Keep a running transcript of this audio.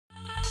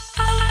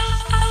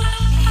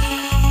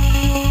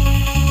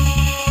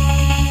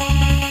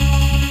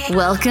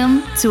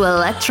Welcome to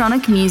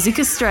Electronic Music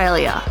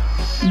Australia,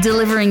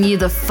 delivering you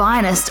the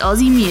finest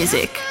Aussie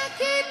music,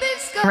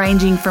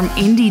 ranging from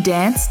indie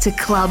dance to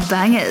club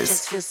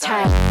bangers,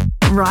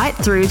 right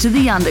through to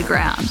the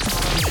underground.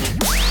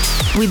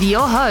 With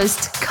your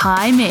host,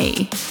 Kai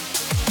Me.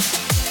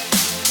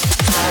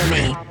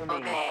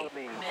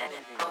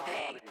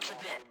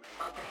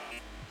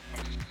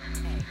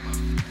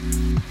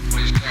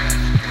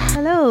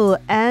 Hello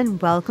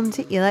and welcome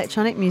to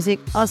Electronic Music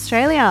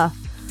Australia.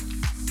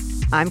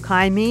 I'm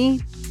Kai Me,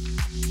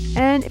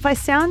 and if I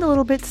sound a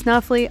little bit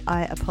snuffly,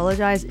 I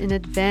apologise in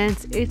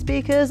advance. It's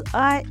because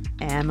I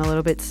am a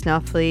little bit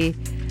snuffly.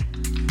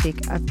 I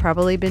think I've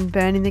probably been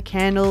burning the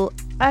candle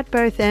at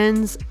both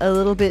ends a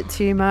little bit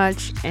too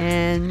much,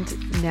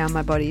 and now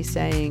my body's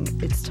saying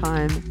it's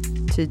time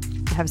to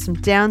have some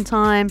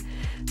downtime.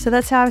 So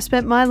that's how I've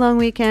spent my long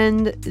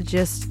weekend,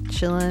 just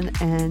chilling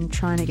and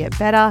trying to get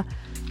better.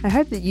 I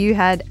hope that you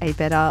had a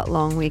better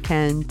long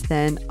weekend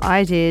than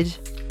I did.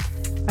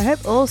 I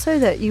hope also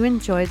that you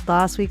enjoyed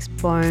last week's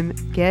Bohm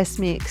guest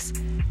mix.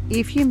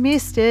 If you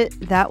missed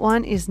it, that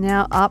one is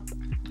now up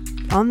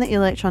on the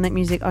Electronic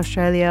Music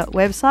Australia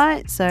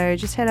website. So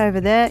just head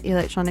over there,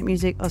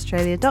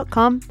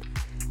 electronicmusicaustralia.com,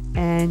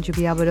 and you'll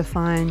be able to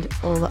find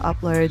all the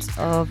uploads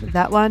of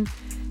that one.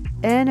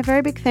 And a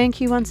very big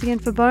thank you once again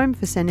for Bohm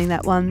for sending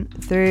that one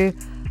through.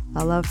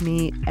 I love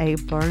me a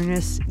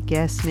bonus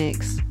guest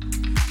mix.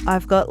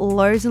 I've got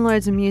loads and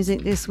loads of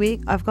music this week.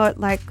 I've got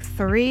like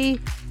 3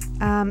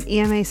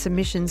 EMA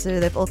submissions.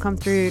 So they've all come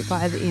through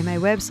via the EMA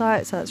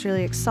website, so that's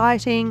really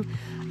exciting,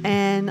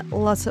 and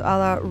lots of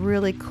other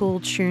really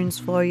cool tunes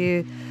for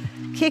you.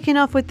 Kicking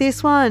off with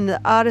this one, the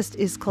artist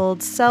is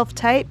called Self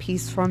Tape.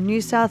 He's from New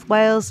South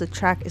Wales. The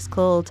track is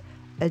called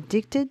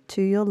Addicted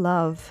to Your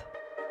Love.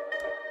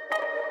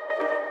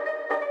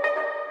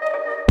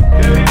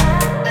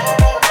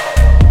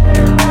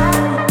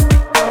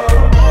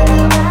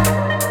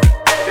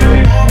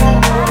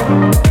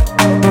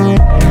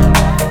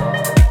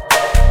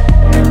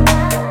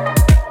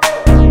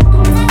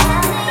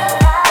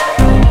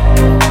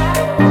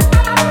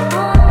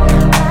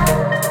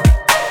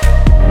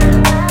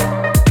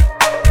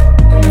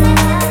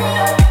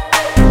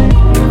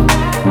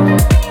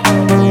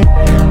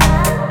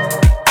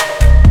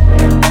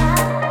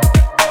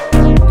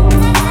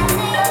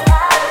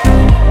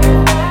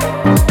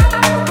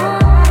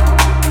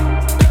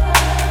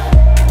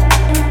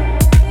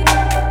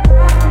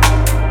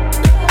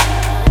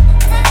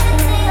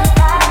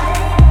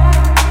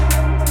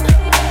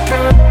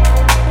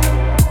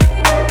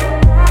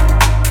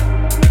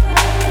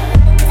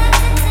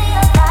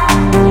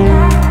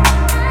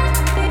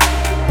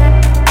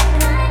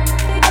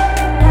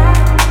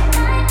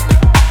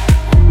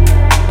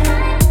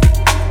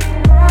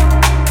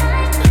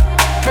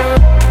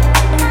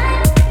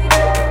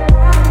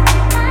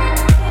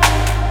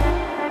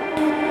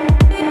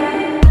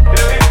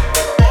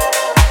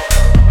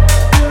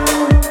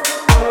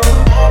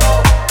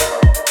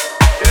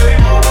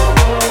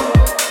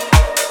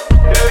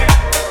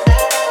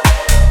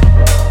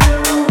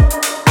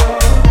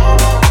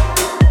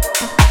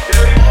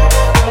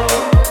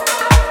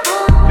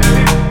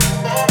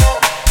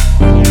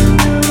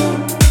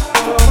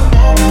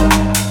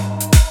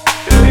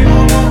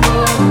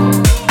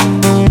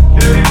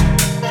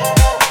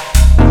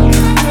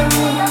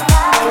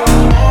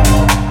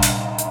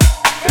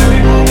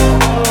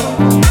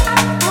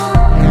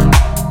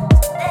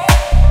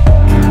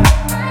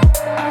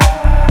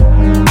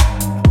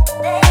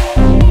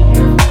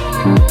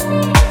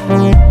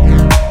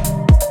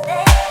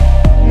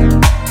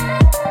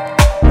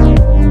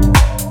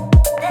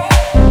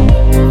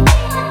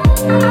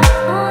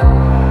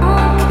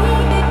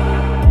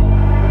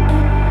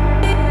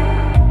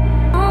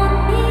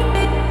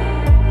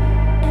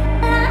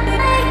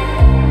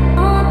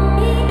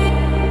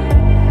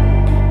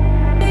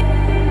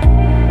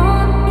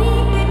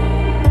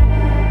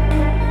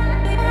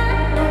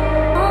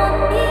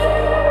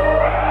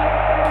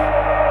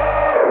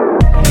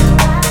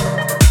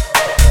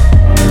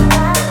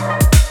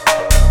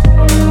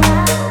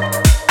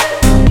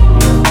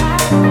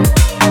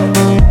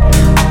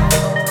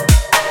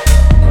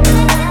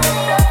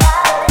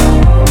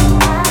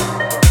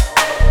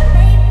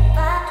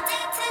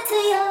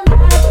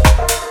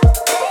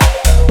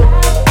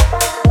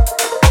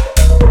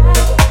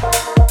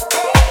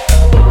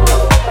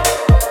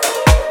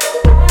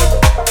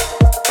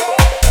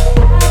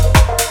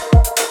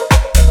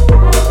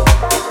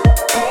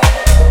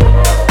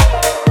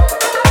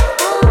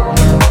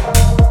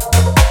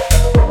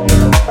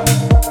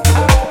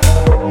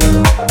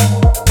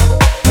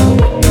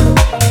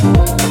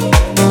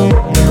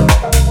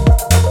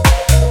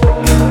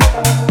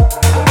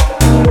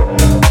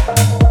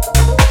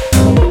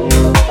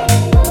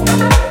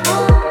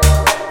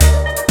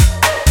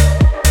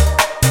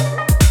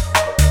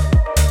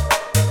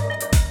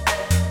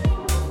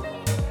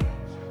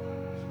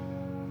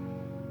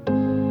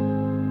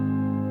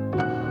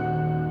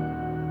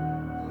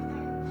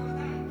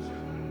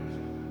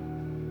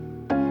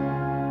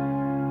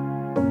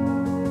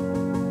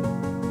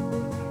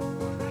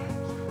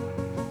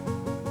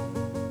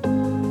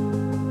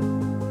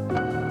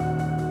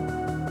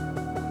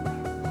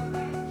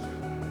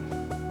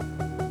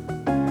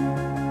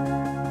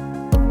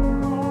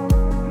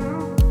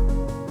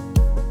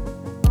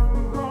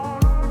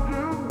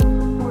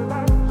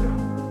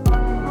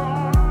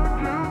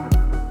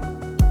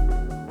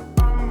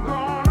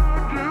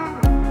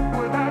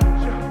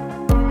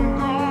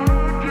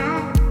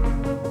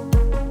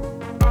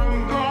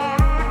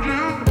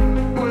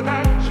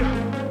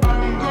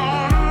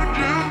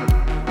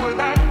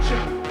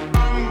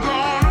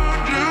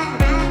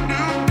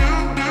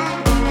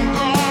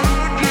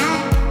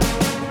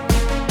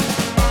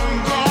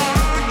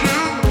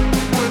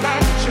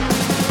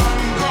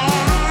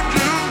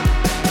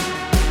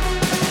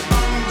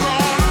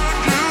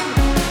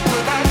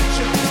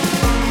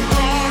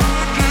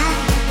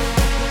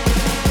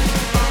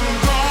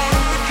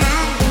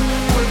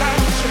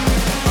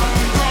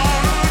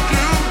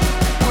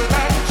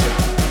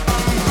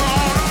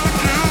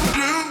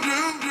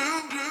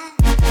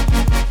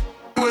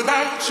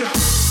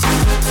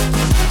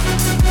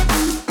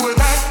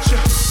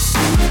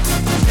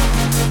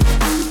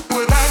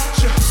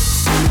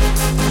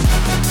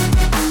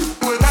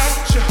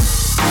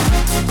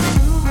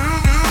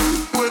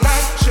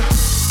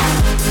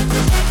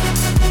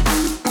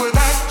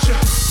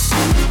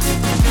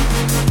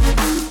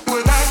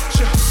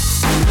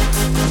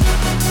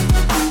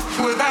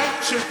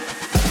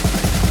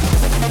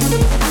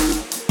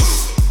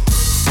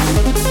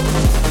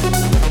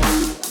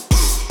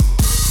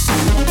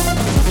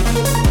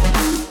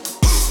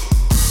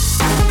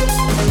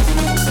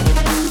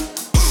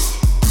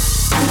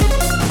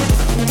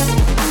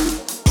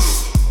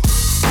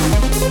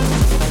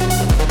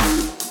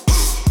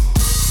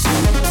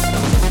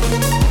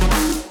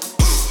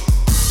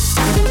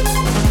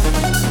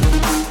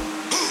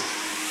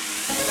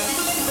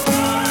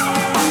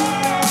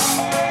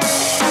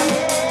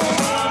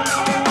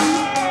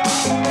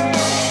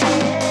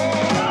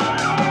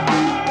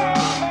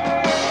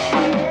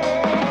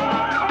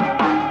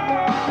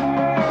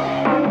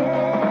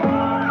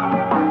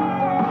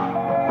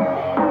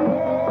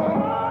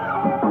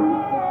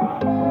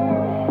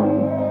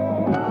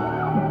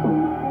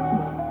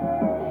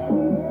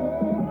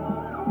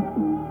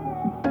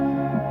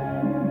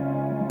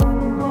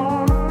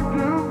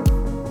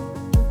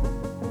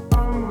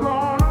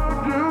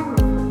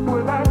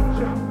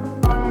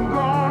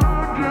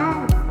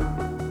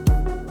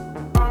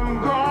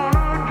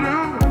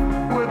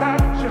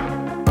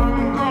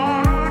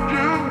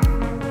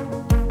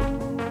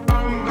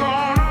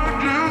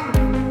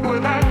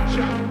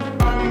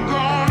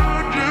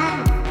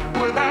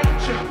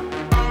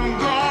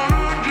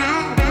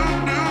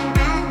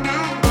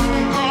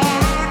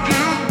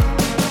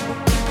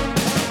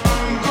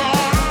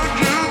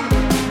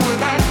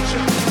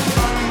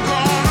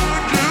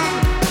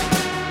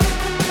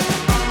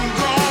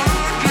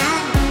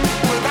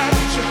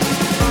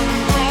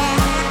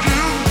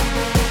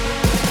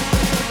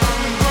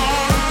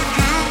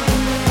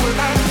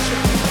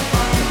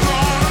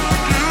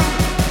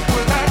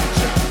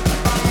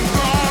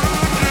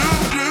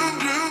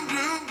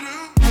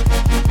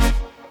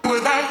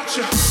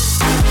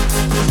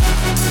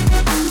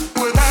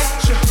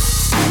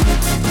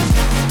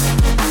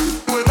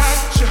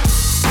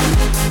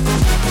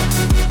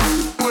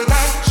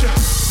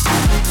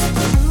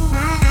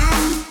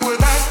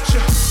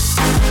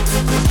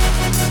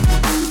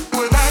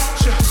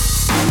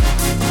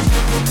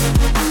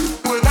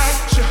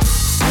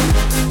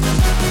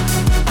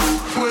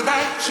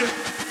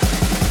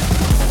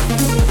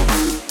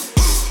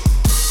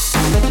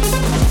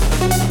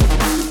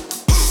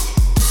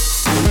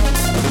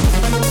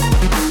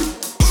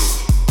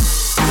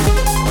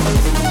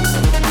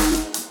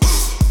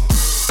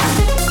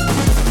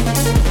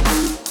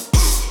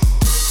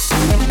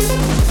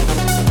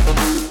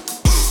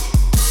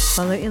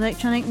 follow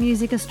Electronic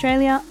Music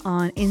Australia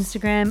on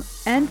Instagram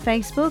and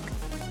Facebook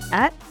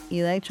at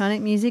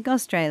Electronic Music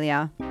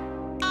Australia.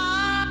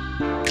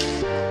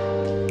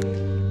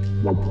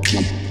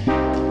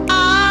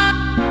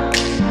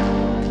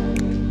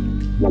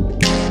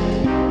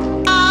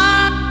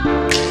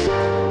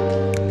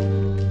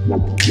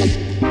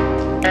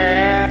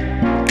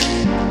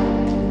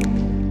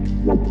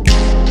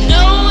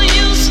 No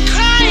use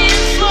crying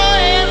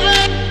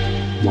forever.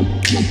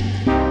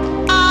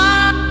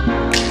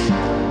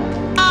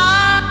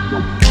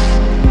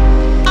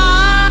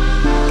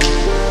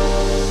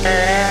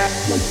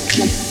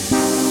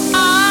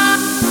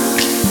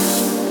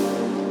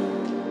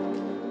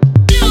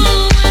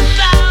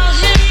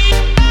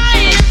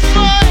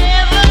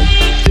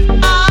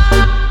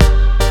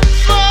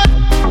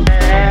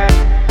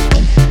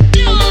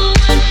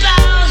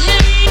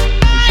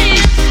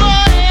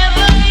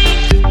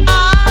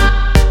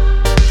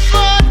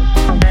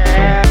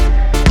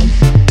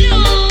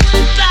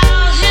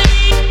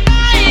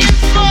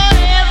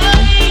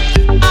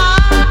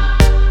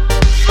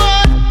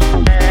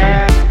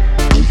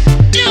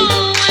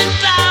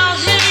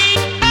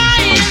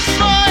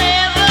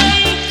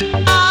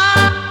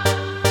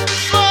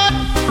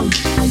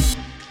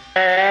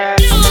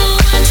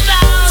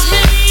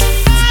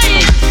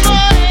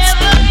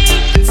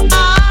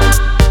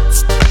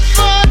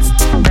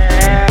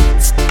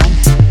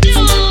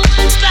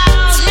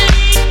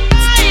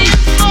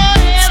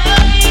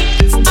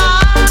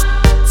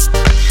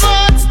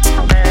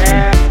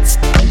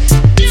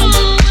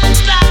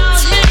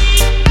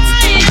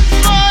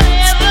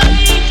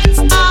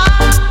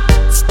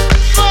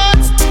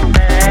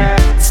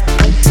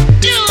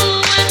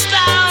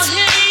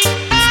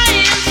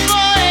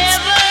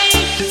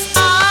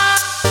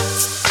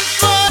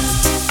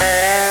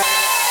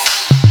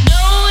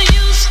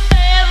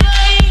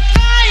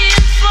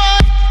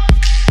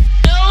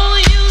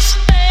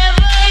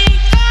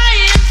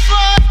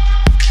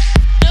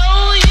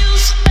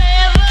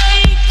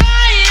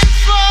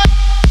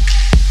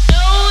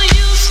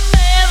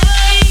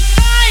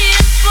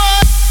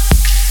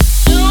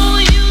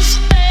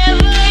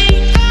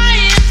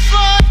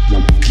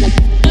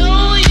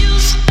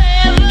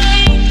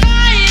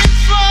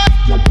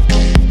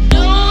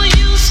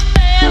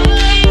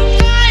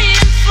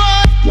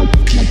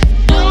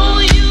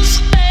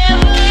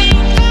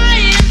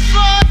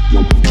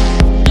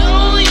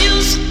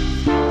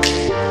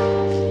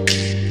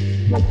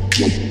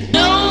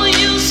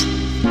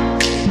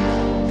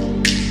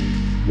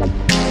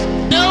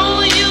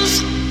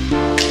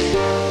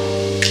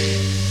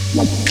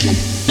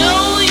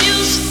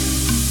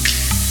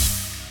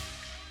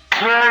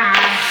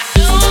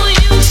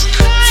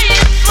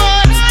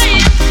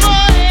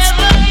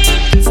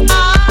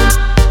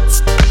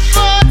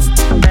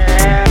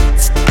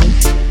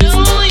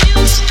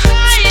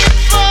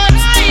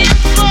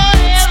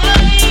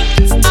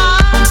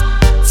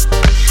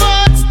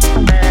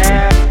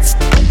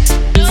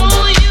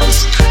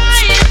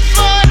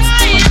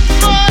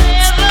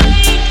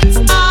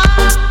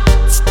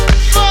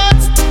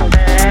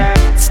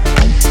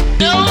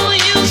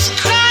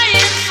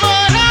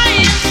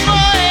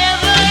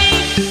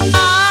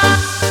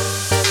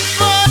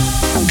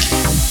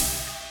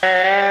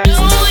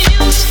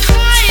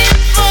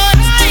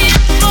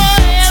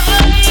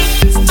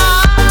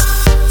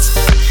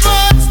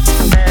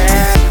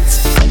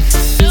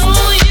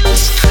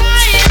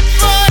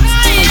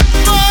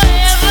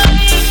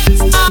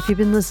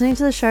 been listening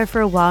to the show for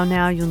a while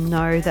now, you'll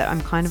know that I'm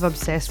kind of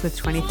obsessed with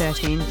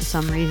 2013 for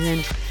some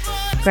reason.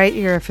 Great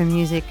era for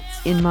music,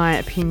 in my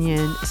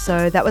opinion.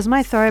 So that was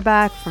my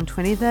throwback from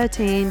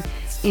 2013.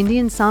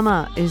 Indian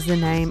Summer is the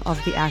name of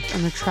the act,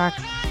 and the track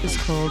is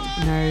called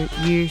No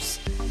Use.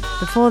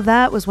 Before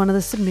that was one of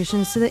the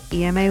submissions to the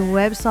EMA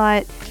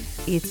website.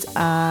 It's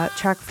a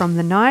track from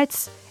The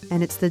Nights,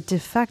 and it's the de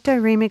facto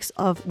remix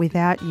of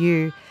Without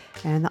You.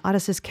 And the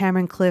artist is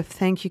Cameron Cliff.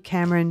 Thank you,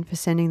 Cameron, for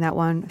sending that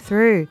one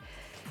through.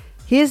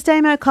 Here's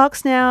Damo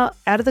Cox now,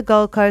 out of the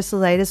Gold Coast, the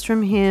latest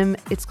from him.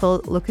 It's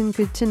called Looking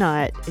Good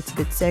Tonight. It's a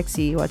bit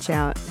sexy, watch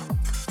out.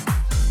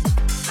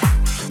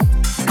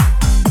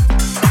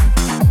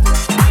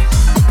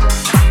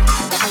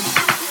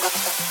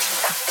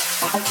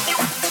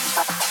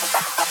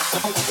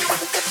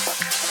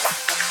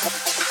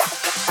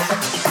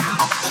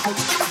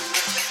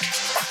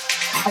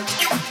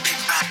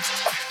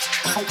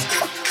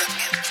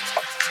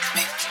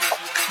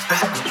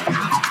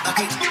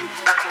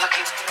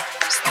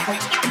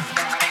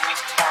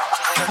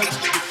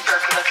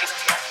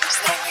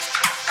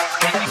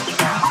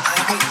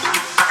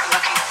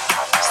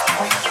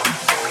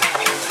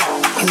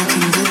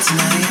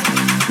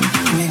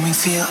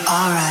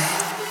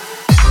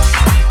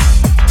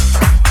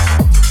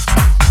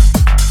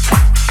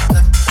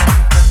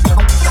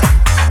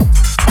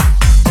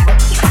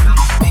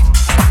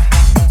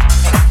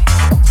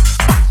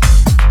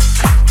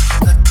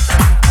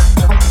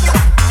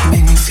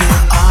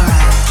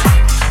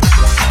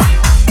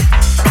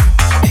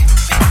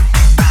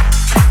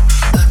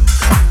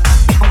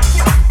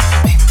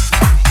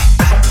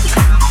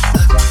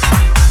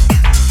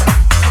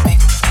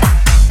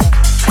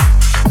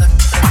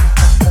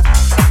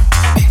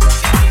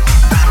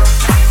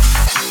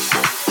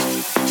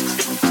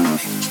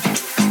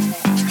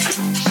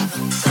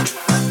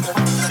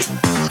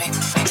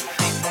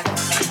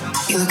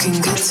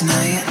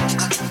 tonight.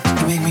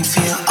 You make me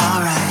feel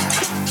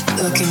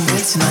alright. Looking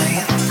good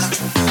tonight.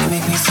 You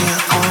make me feel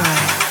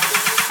alright.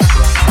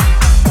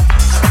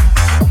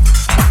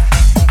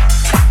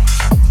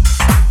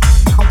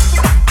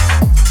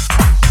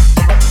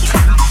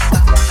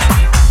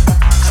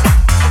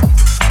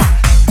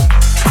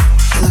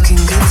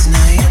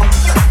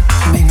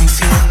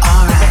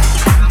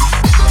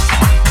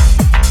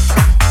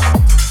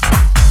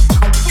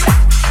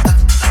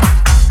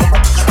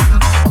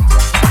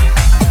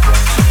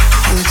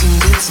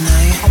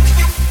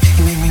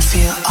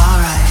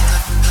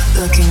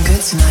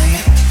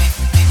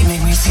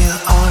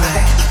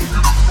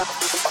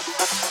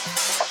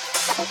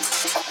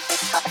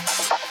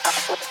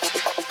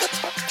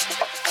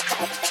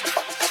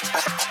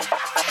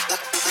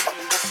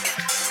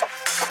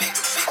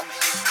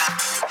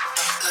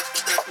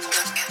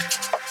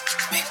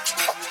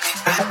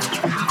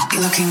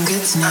 Looking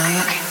good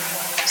tonight,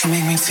 you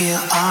make me feel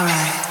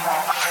alright.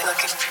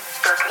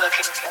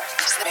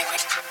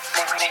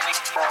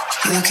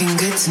 Looking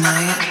good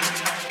tonight,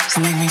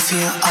 you make me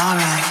feel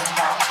alright.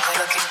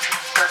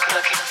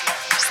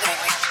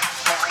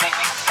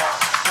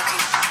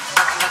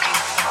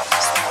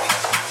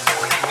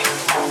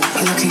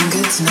 Looking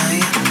good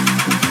tonight,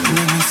 you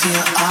make me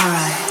feel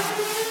alright.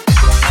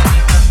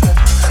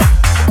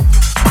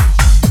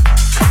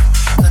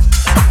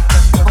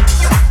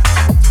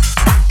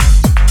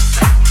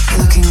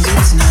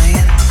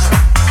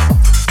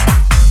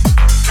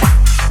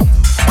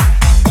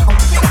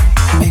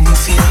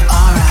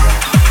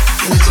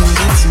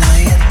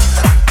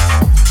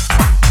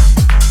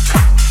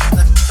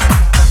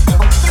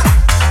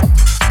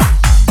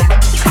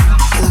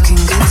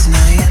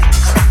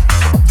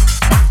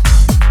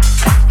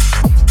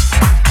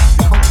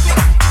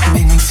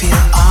 Feel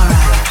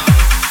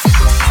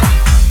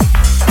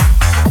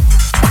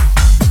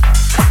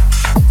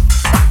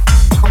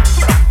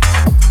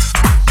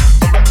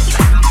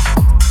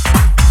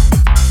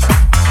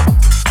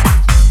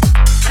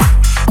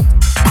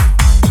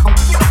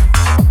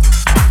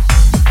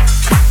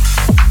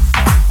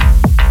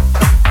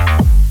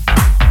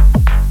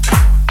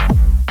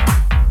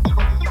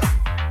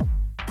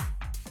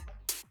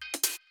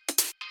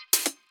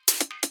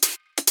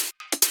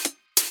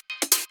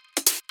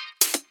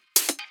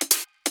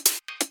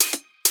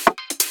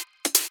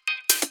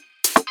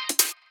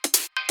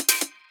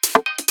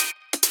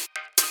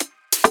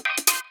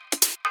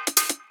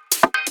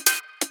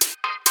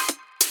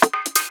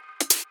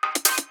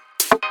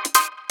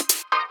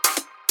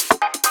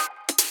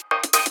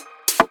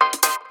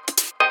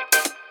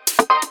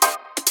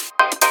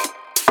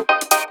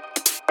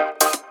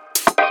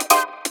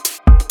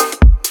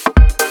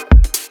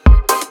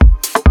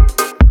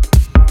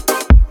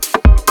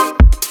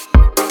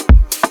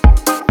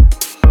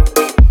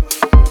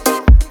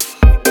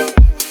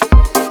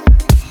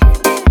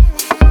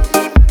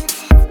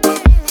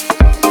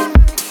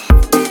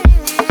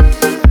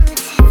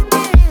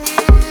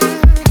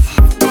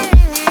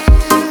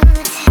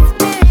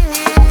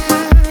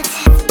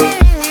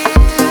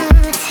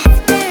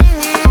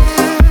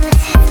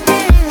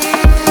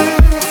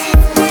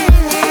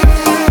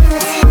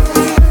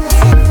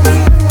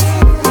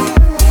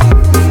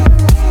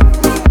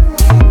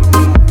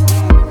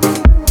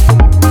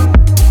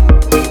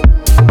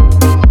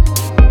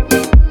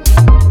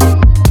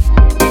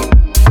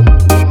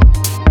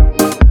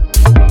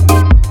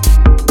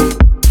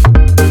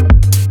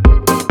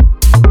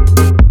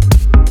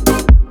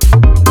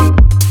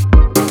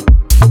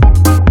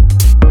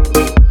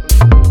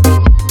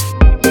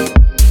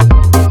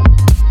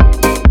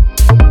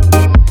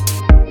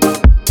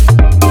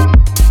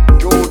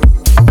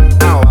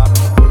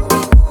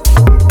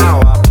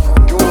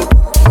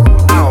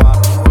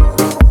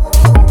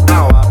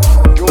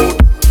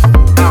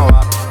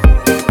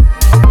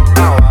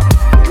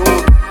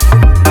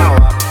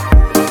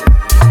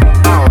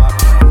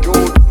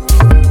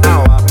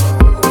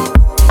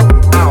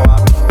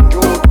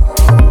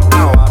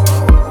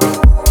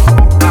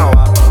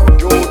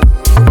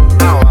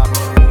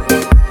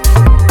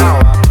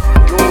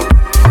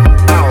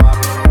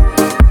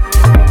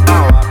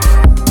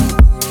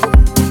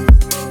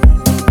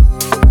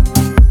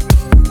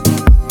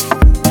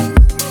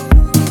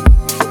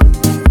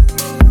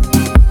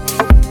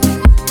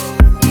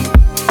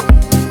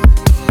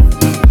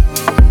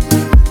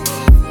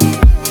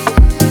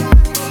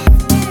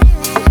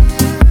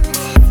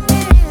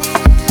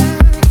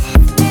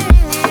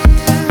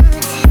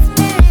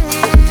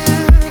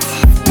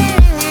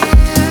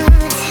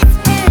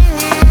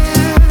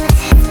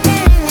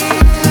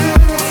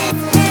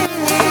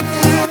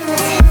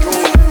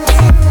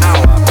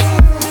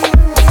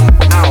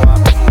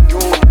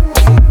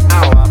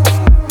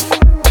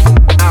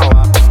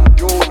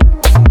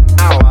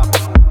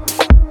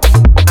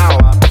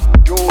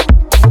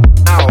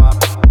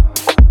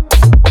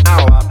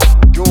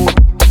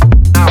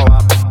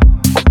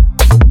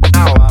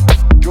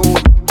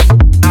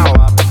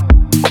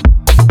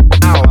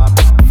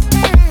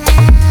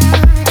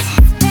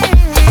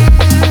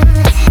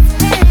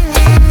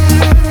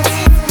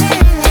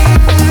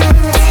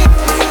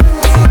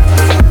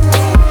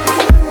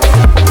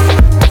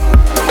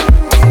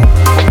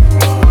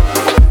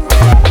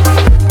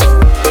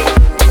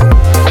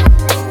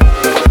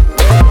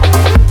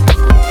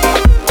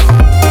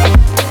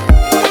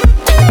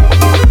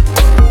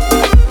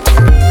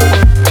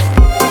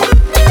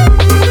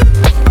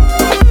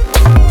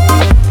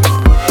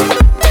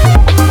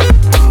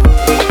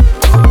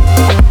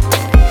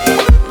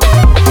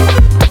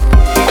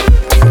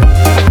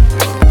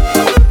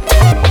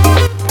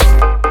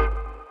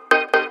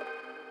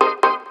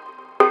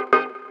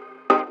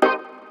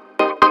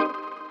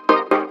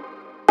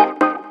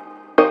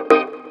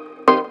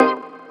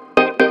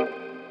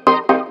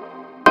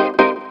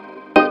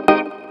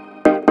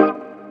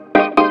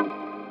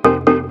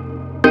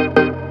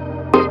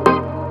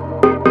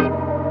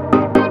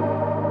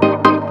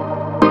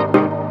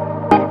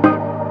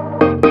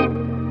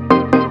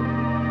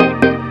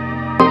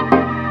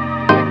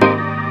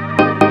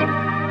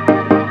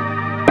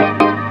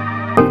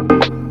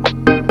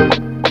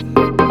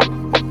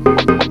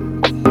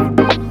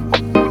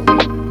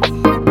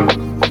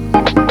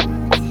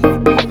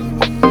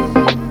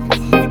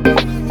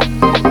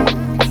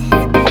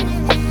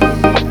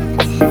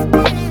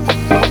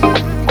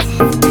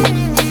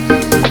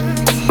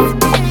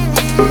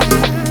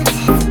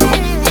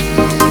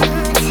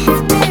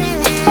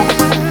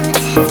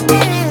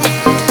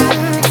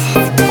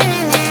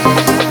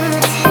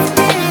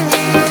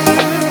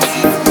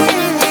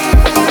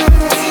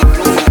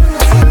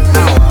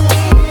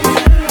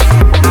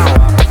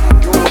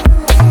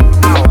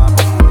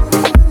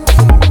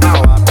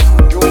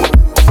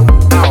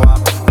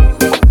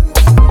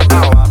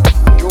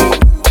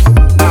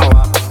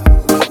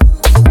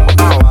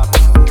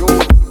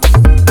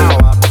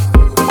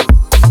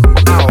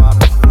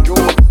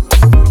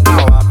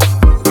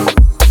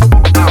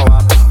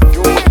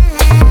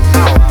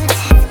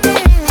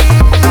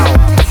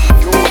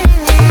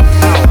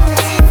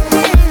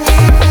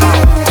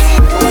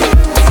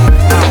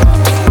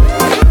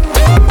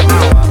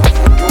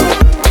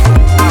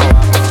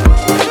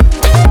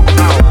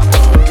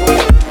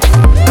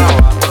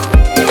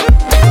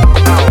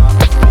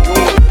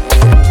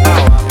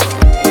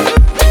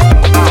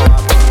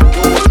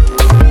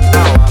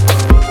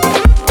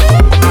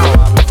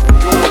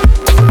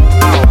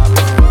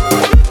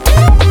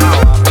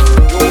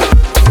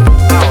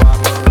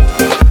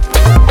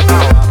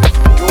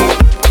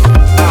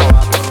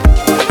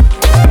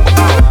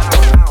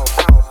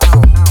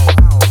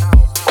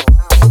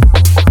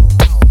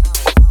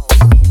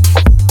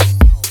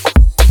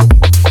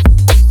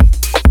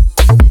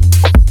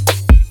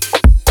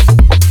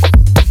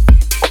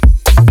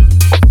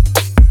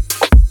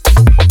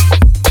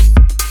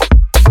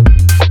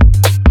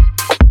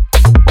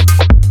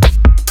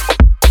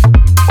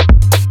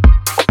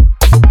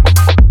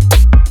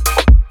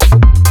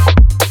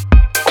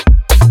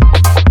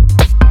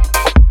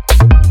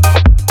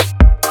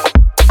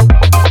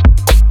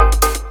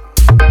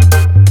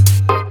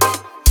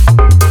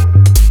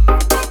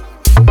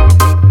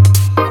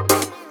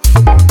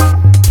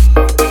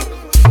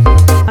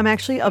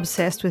actually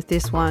obsessed with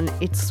this one.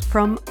 It's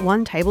from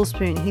One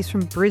Tablespoon. He's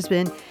from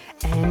Brisbane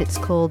and it's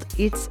called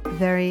It's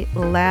Very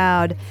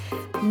Loud.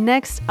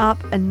 Next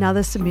up,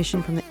 another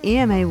submission from the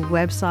EMA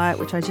website,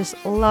 which I just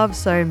love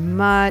so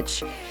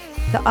much.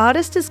 The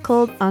artist is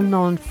called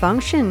Unknown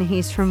Function.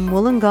 He's from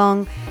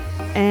Wollongong,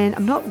 and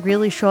I'm not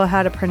really sure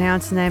how to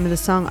pronounce the name of the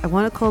song. I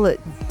want to call it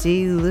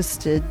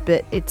Delisted,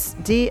 but it's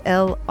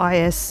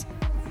DLISATD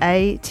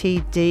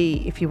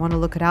if you want to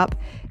look it up.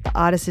 The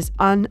artist is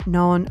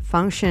Unknown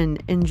Function.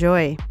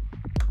 Enjoy.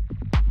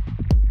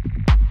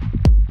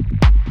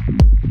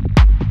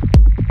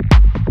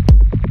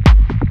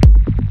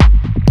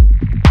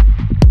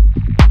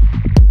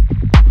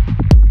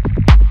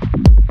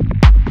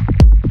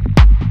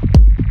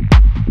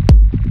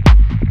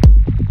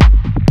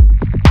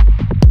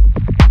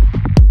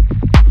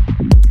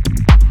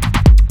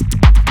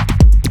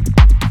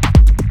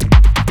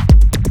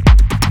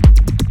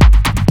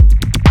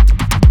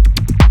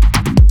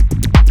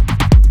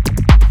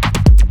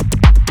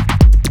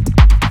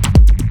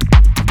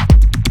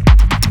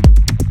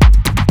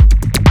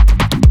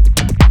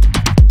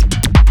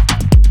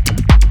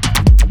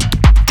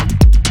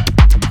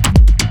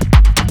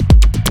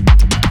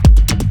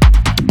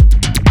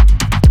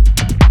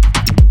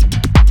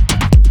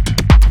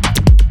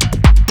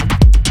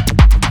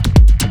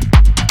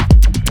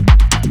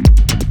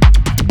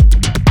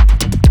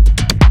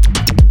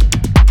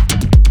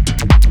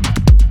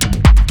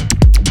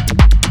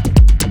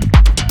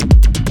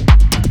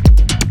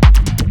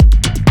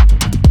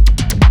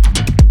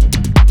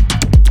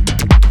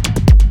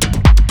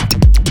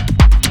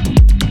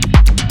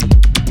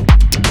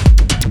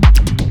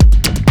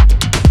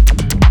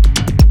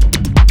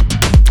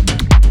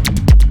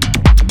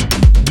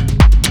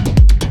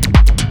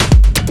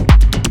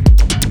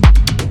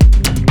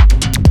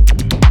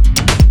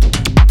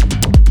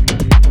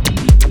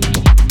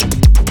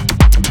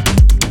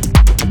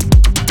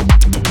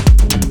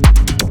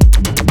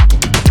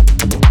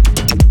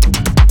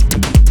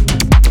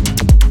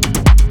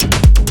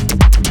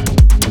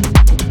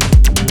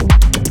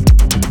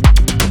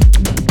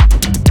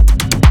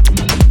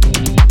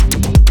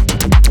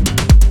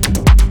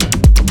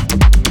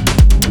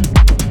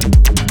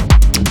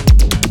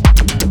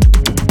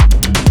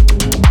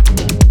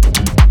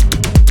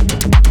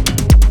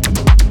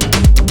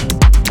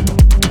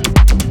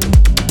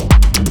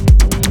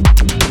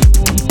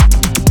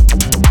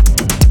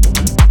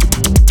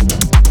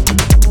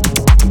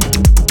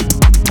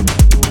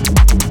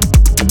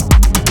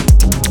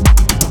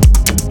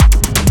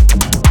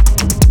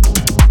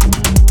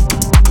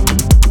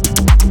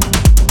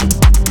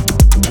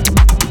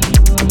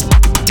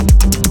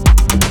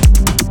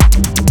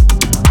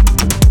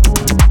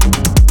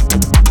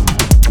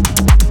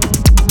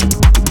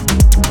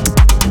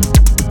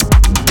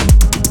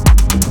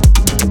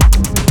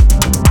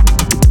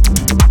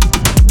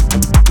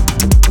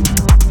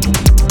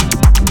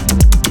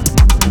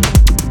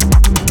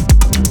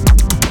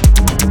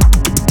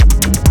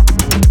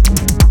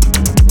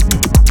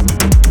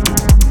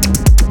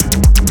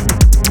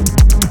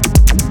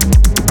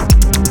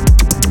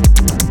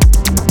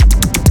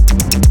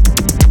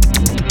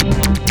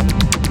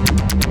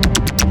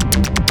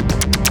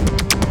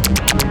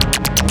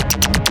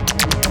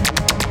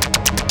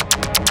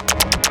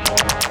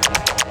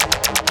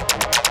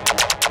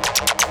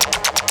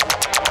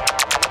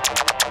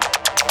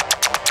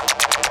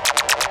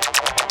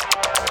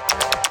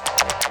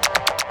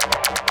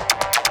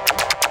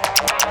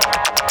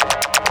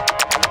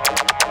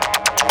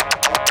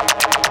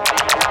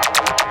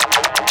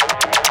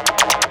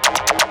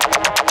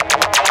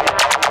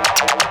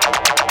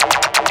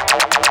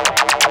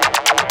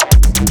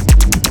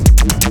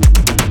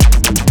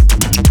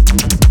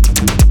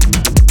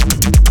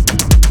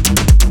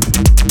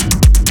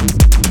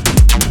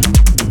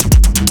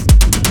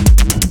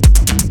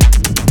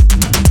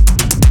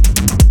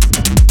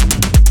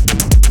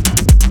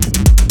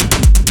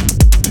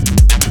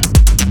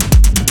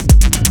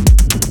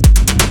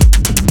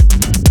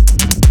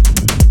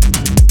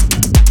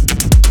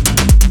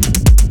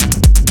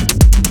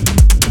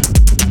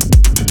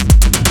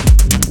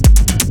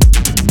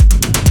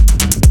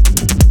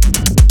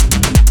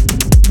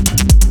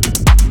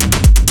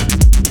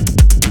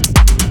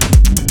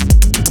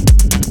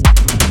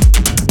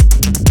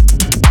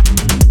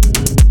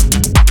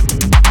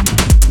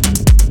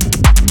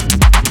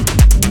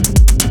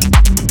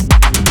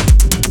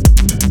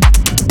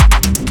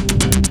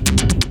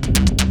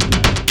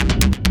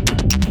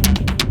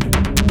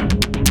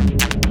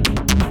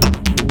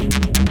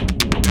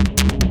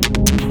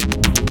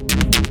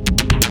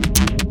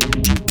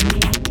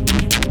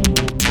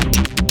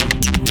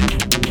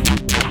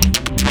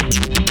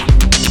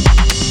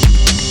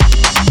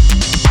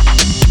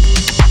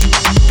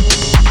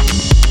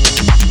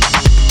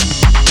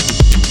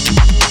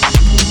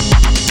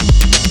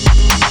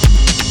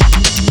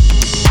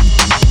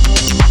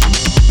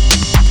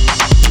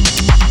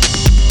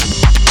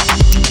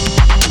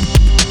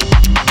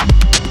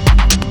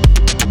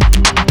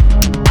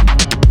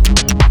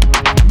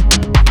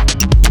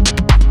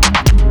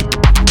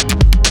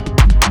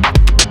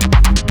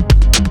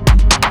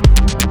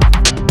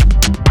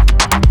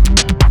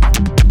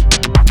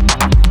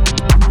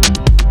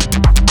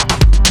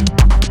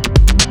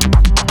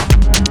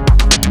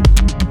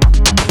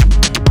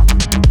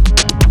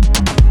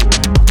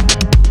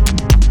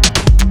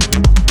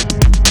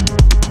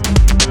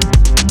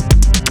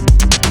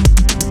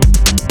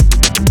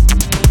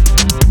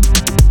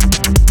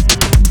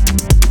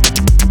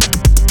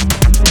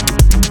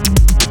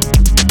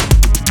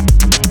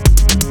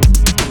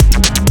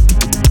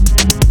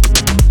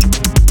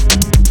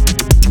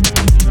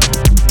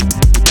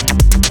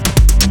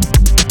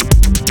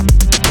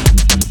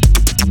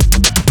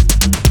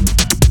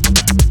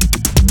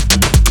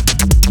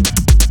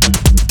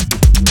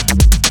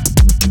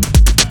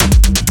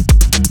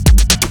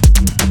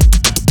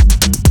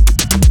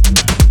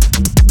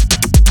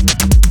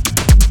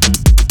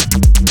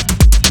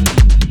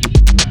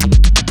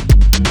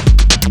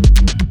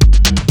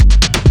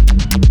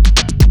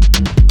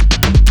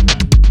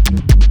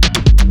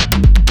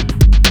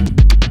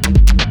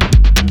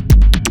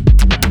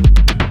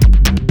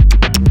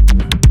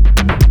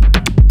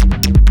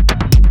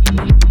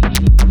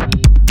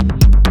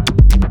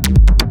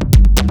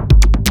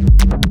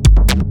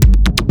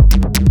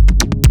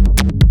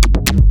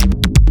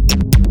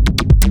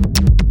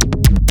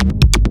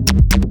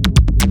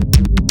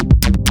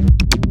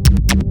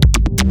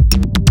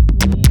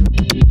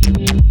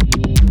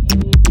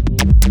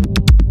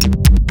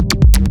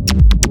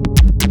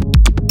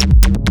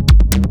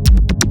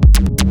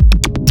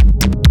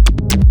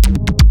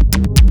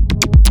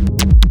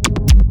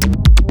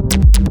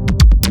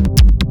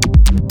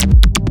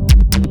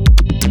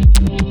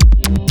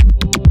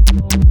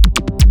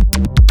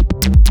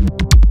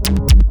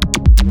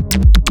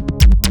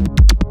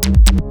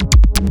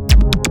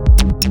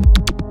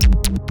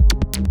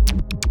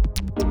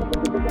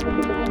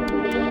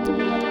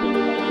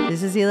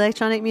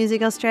 Electronic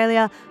Music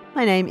Australia.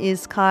 My name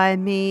is Kai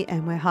Me,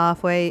 and we're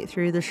halfway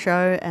through the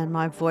show, and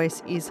my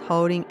voice is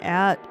holding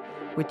out,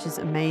 which is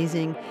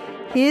amazing.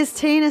 Here's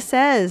Tina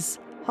Says.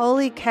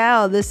 Holy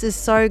cow, this is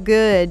so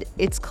good.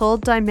 It's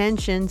called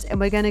Dimensions, and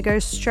we're going to go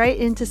straight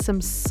into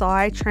some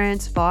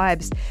psytrance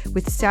vibes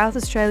with South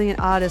Australian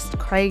artist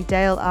Craig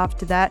Dale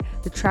after that.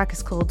 The track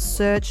is called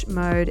Search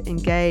Mode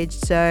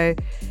Engaged. So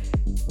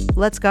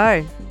let's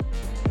go.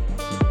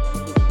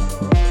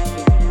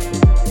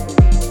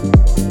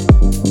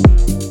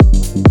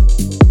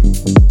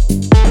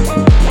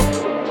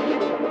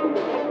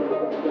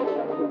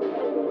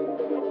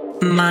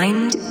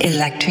 Mind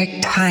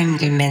Electric Time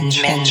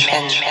Dimension.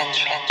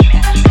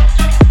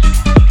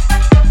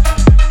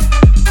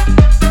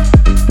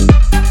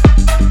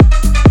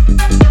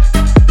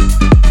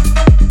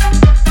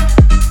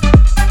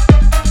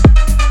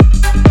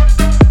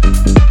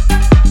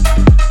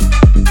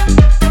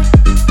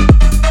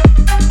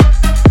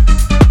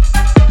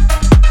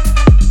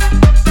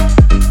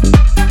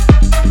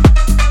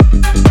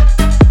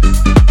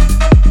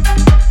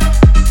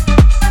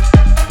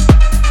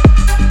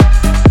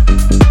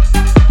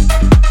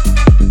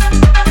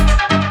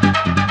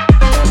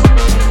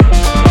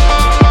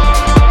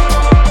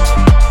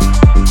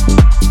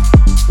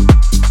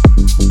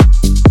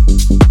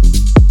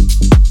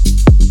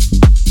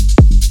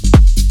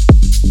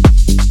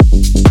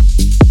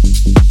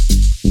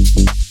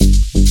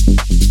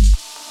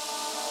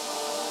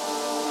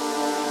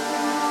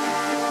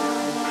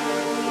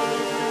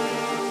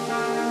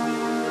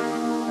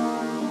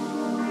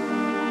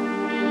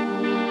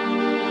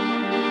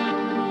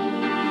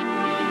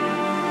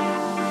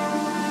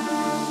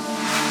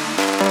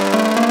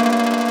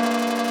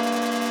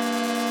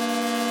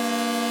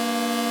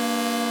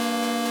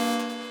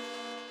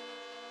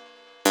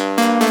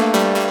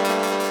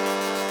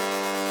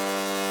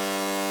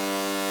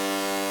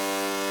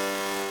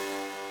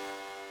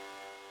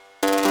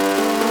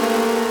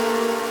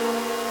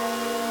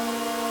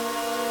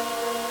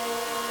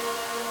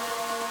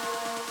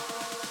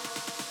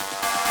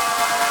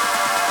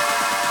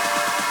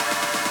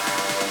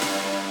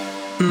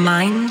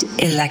 Mind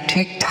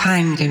Electric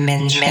Time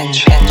Dimension.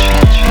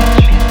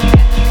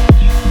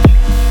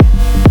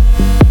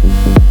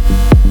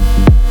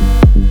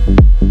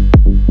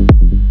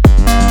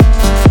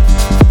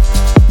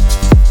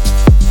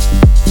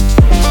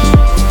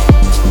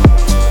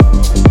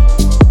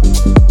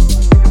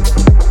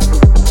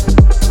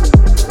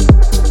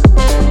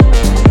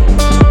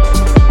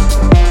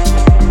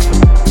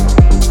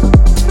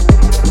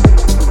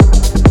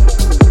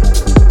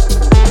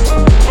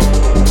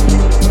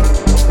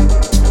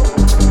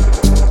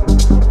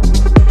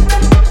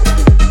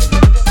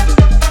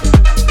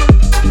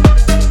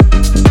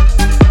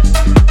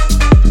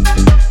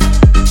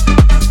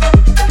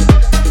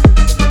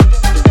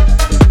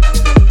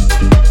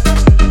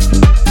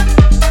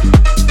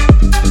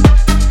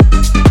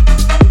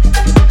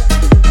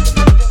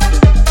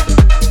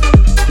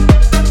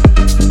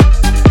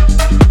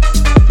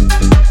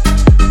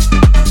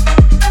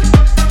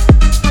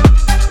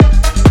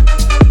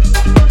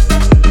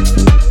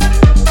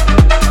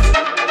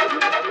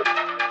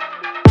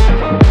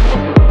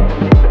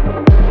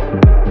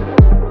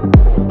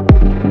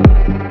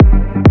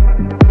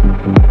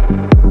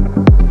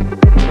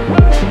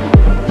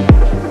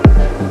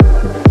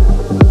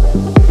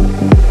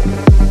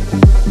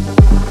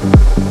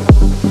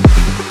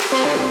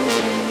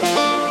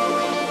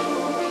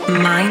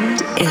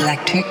 Mind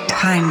Electric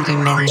Time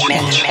Dimension.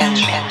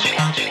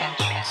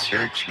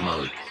 Search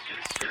mode.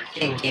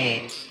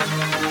 Engage.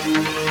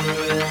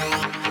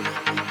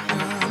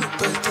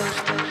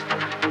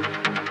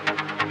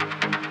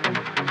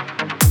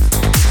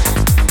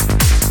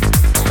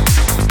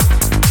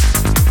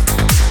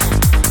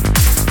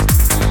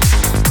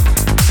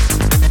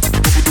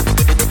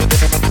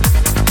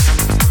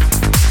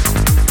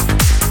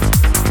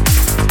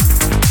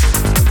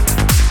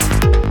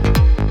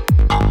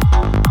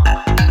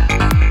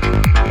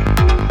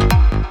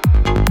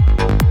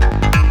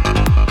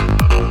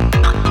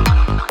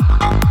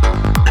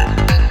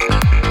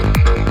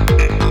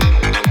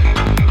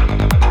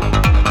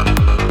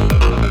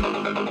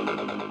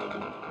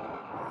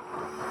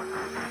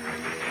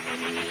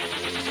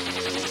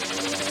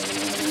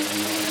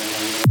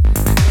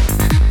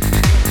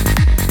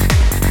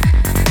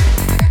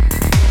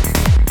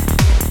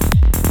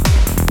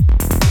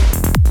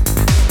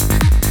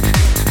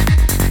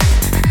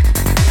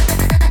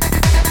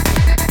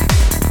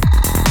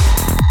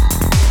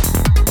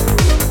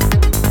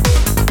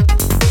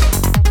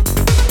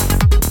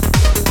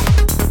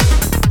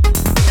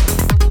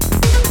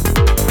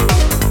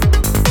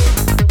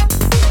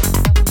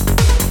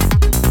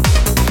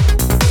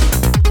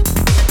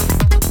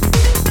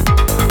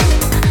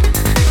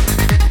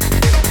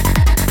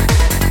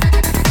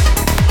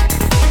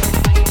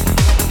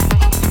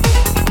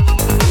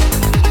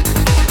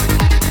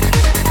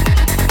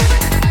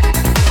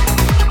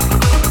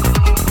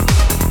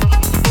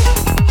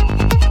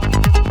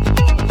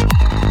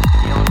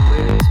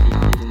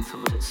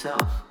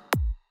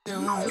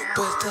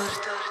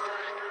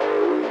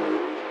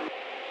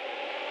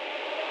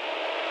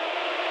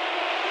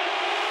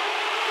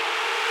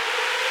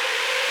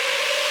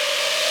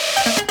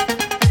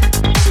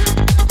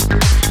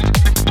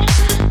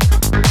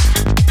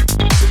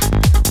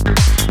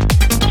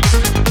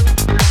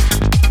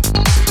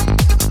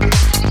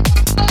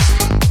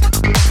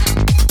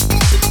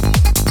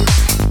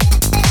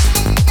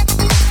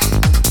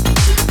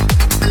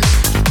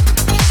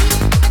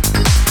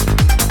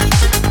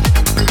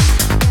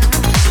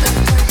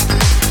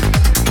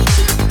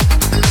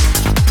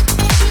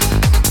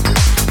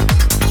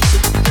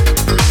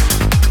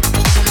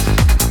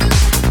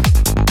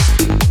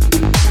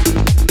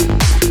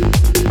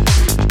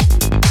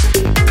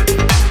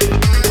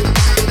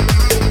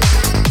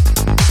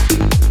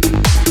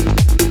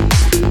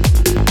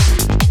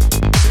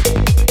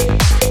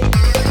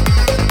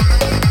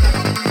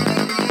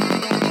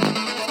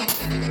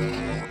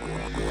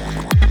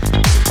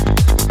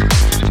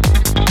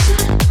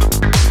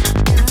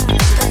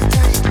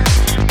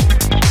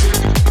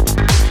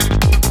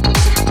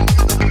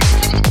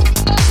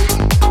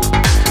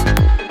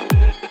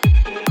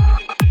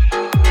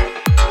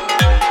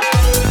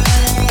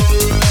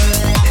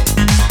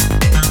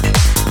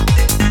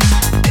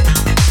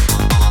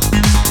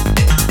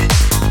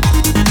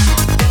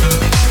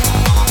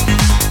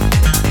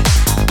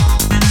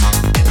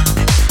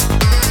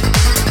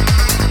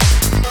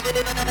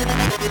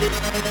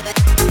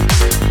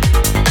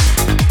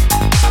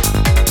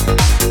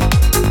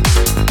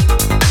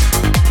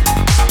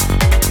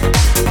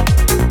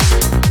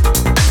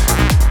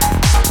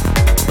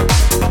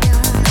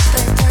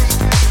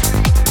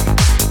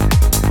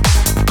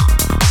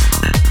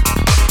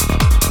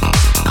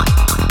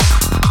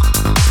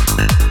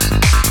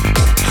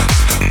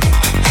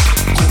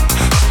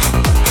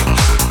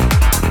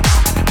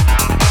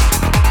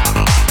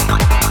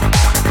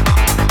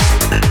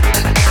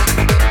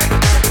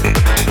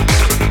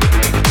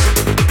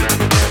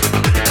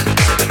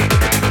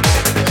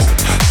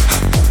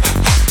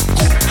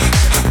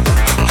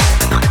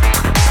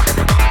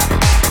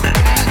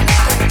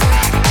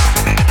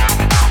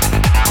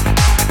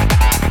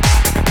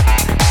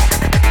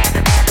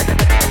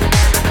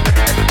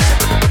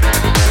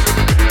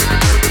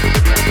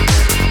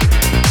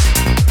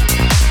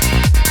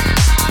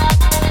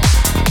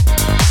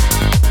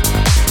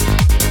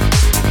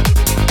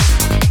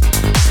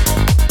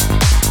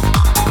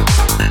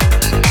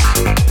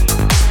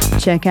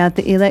 Check out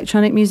the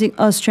Electronic Music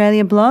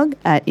Australia blog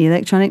at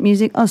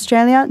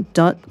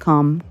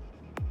electronicmusicaustralia.com.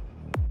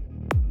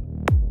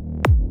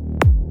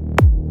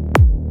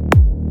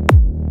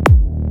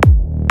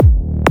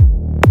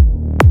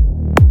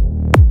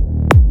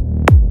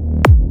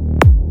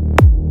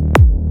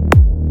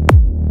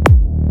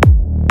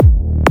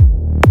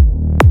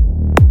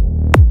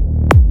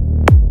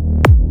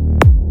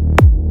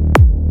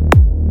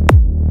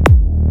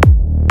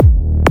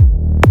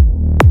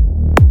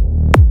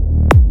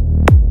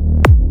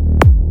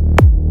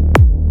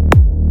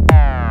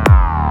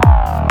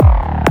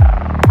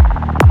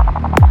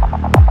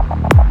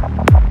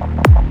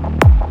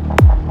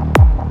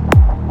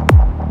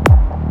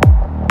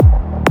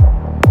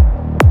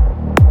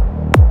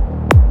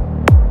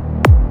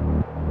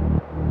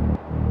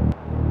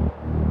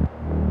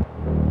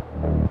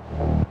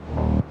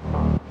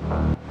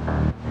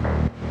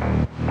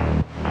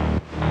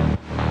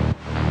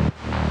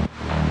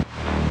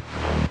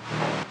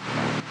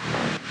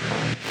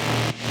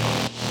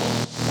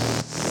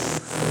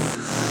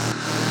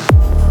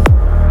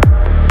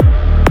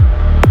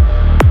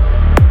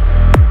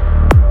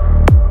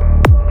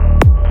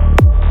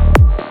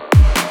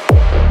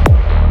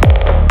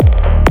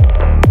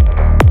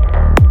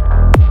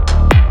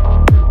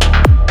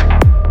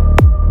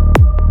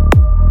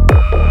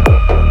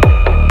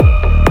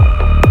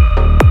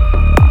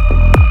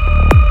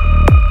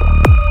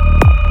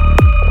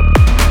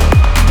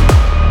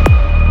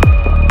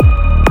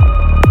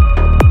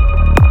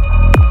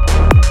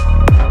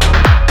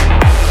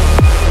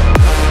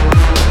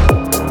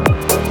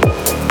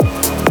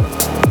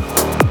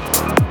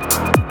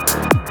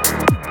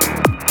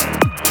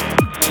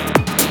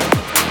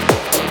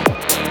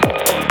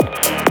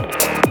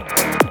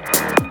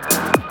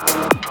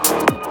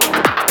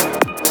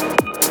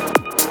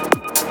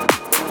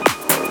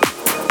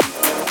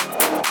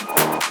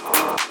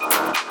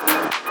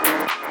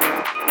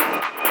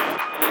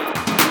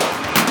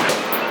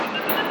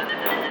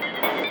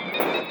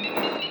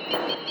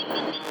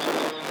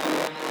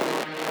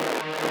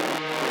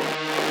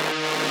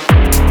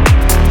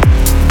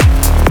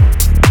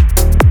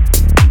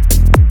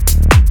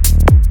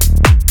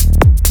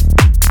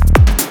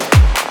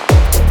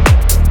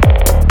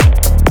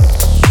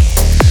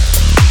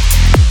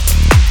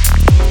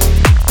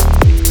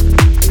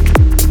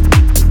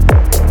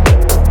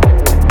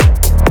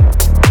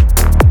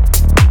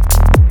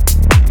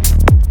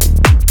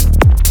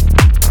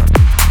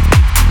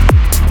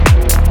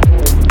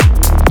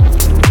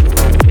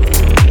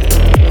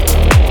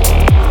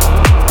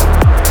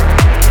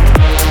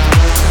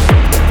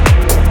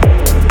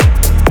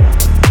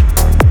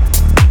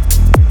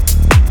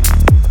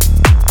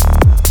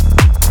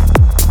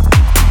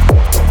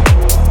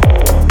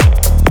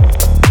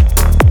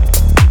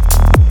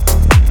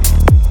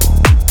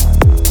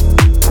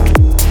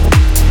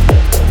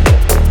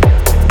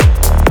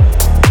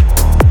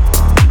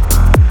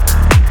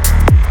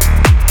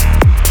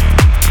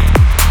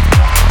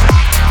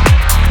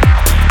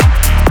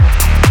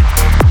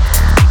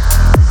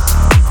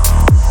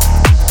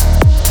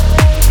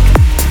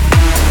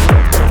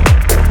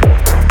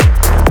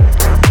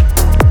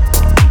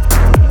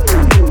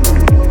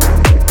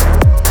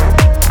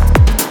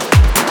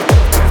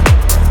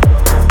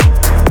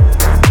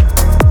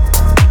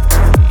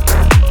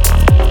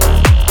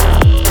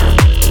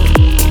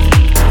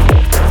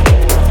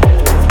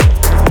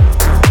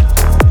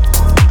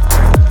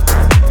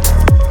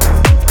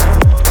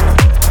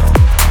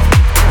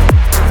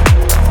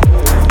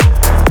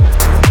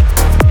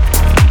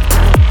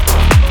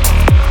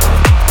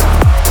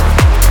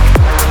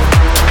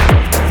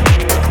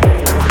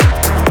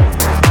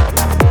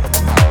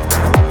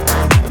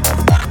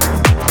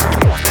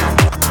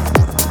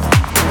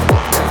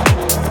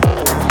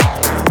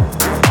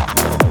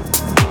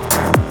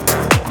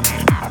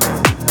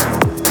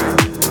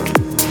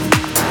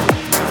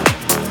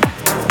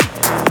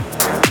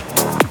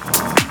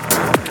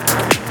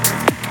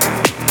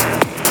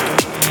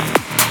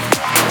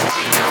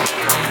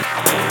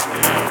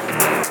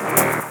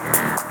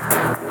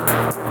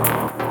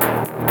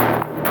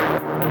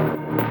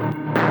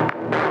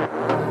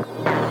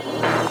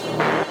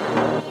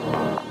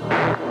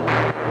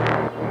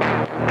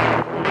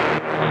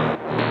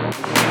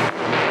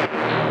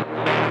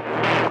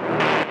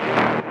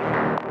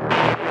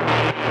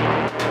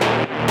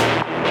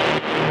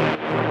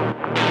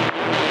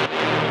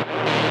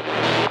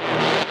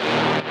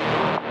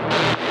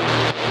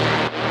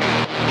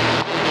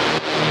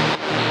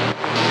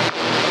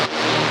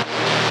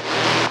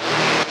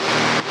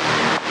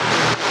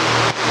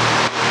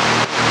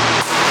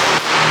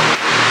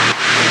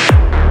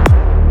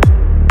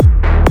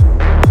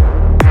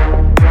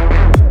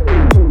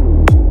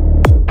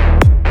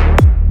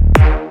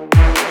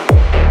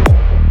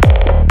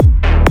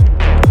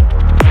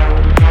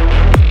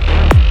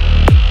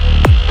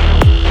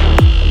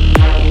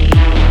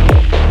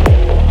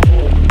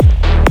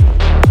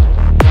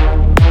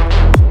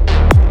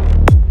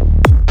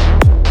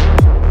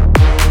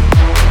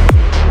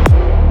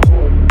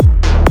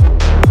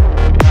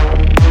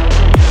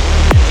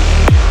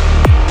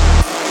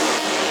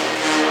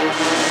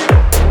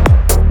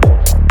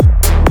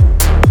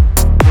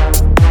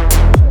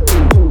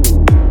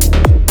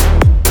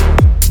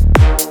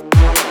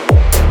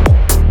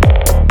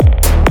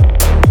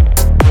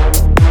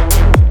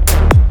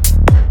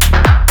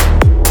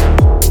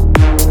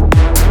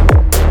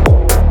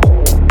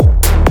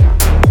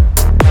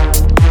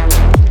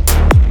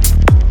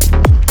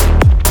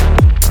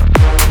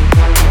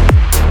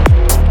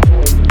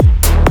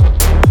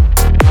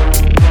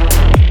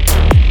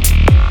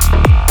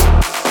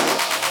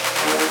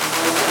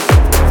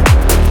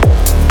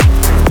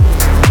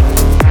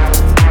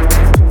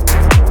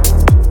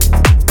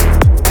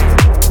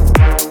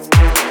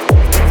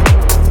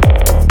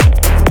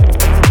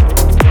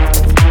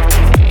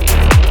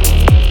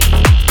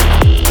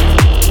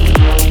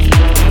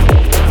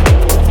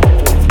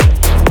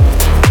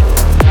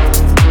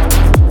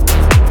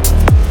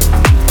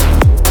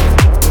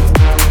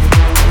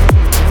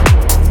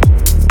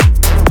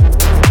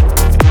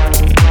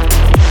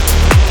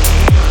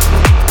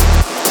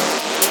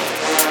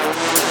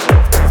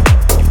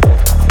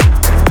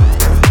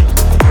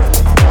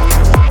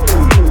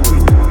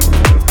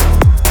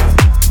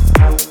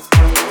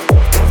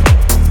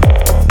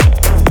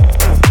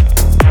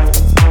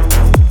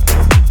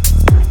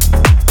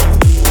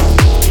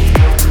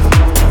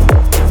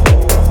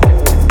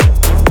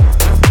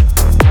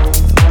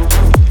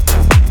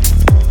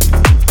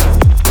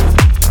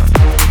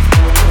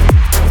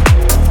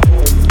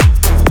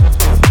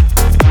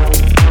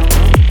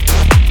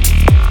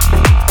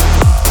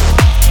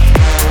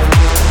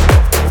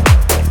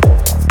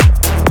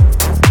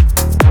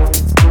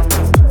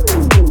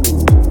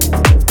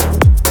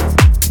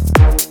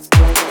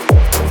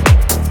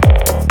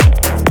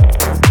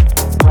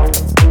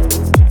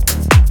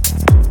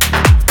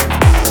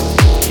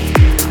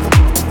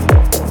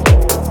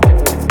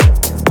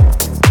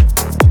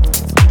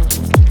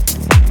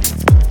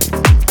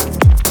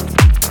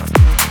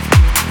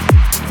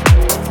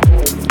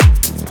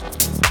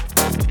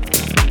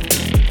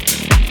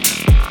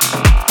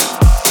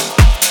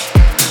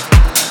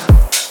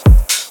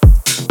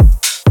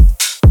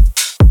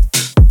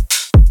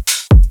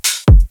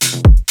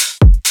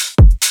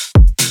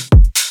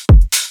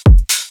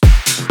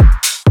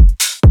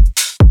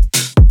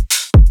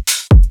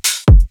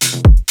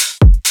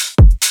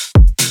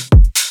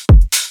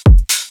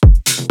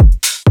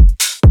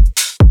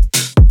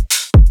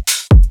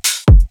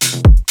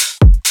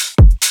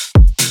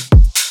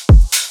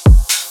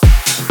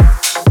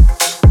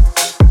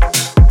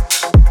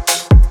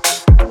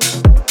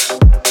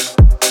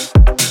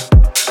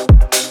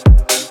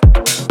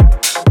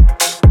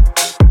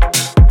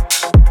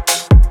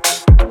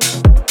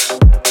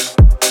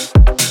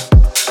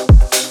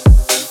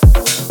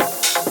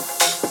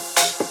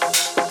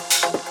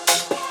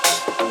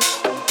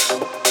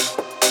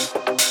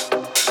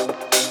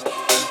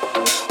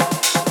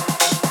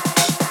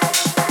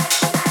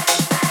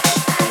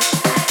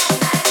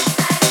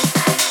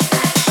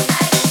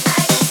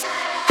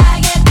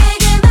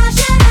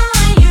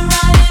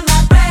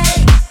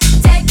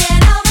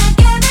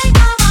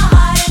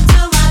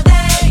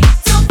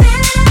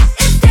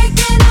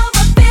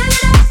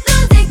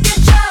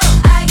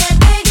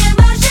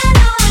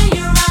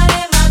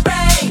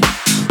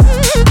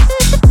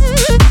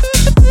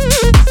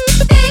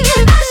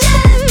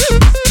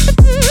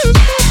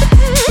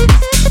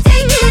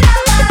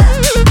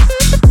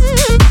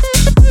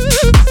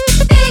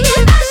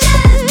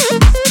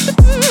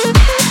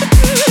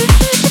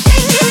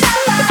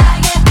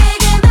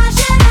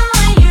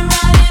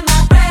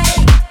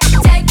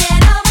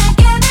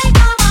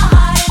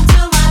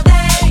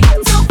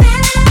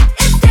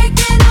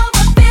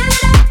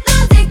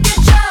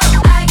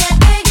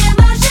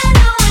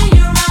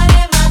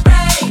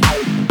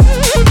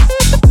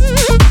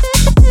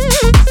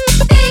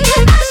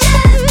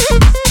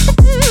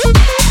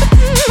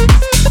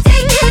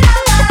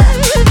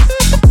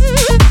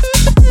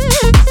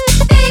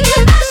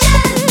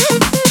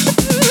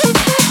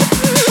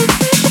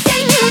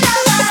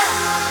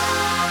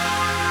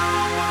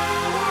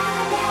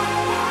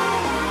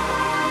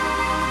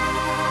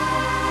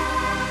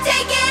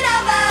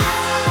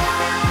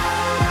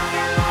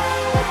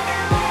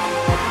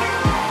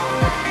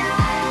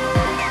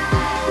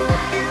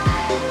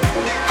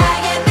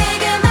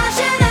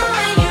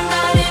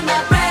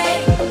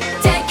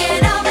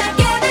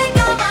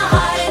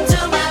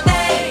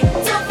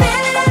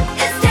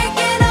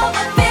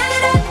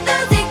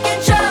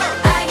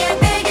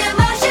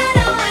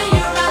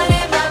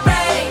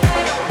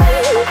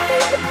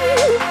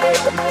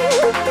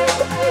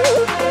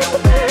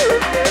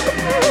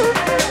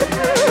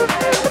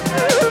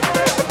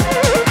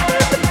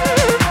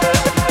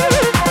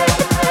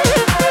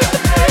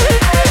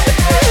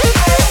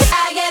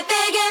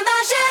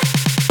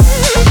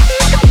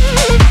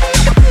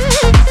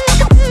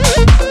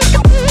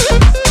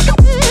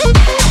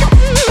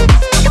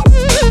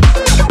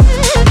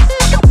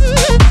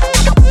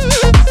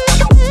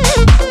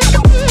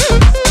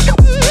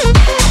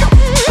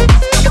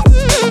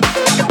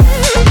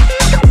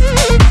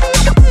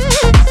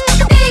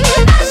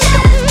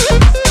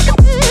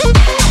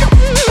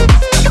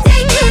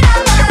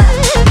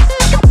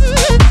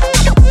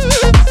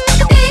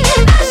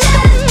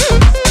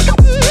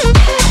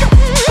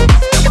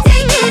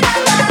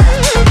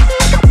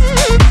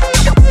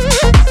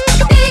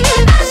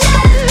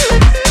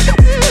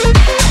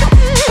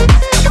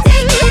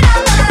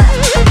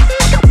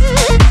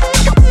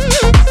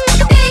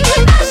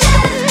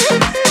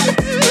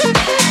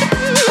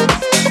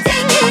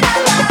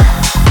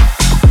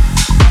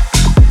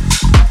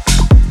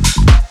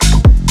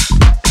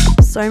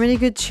 So many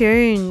good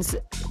tunes.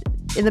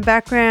 In the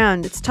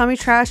background, it's Tommy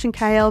Trash and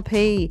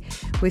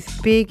KLP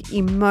with Big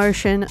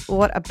Emotion.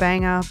 What a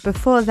banger.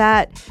 Before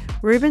that,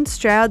 Ruben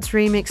Stroud's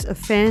remix of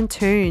Fan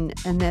Tune,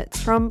 and that's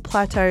from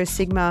Plateau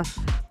Sigma.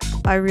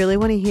 I really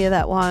want to hear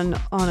that one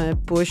on a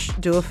bush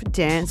doof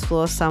dance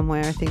floor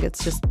somewhere. I think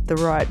it's just the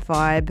right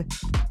vibe.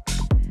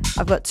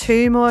 I've got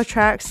 2 more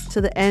tracks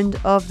to the end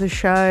of the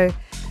show.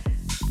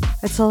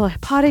 It's all,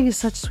 parting is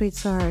such sweet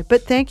sorrow.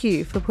 But thank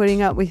you for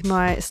putting up with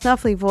my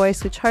snuffly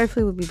voice, which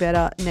hopefully will be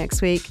better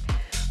next week.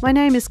 My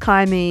name is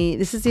Kai Mi.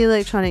 This is the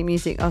Electronic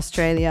Music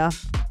Australia.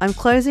 I'm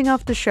closing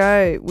off the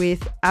show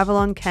with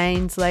Avalon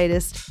Kane's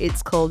latest.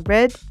 It's called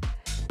Red.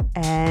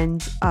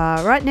 And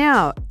right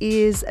now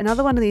is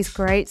another one of these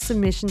great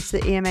submissions to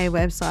the EMA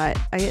website.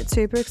 I get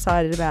super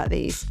excited about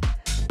these.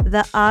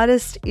 The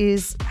artist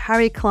is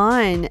Harry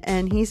Klein,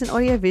 and he's an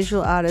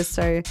audiovisual artist,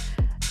 so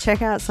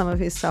check out some of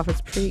his stuff.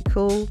 It's pretty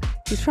cool.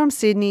 He's from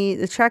Sydney.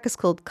 The track is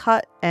called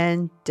Cut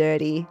and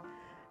Dirty.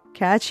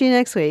 Catch you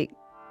next week.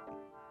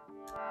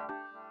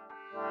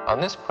 On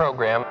this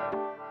program,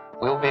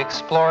 we'll be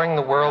exploring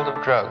the world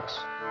of drugs,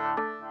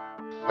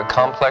 the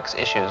complex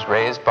issues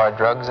raised by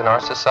drugs in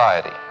our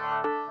society,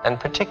 and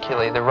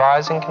particularly the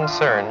rising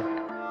concern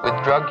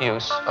with drug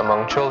use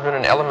among children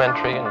in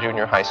elementary and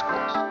junior high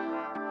schools.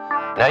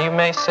 Now you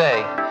may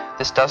say,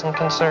 this doesn't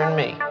concern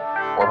me,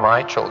 or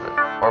my children,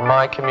 or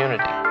my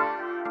community,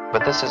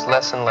 but this is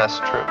less and less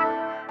true.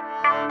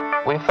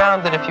 We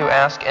found that if you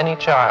ask any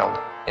child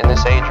in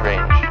this age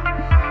range,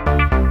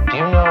 do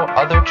you know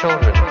other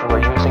children who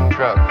are using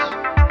drugs?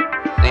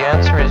 The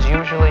answer is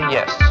usually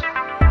yes.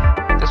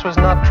 This was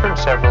not true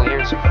several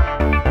years ago.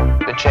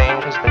 The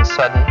change has been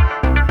sudden,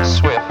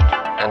 swift,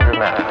 and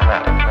dramatic.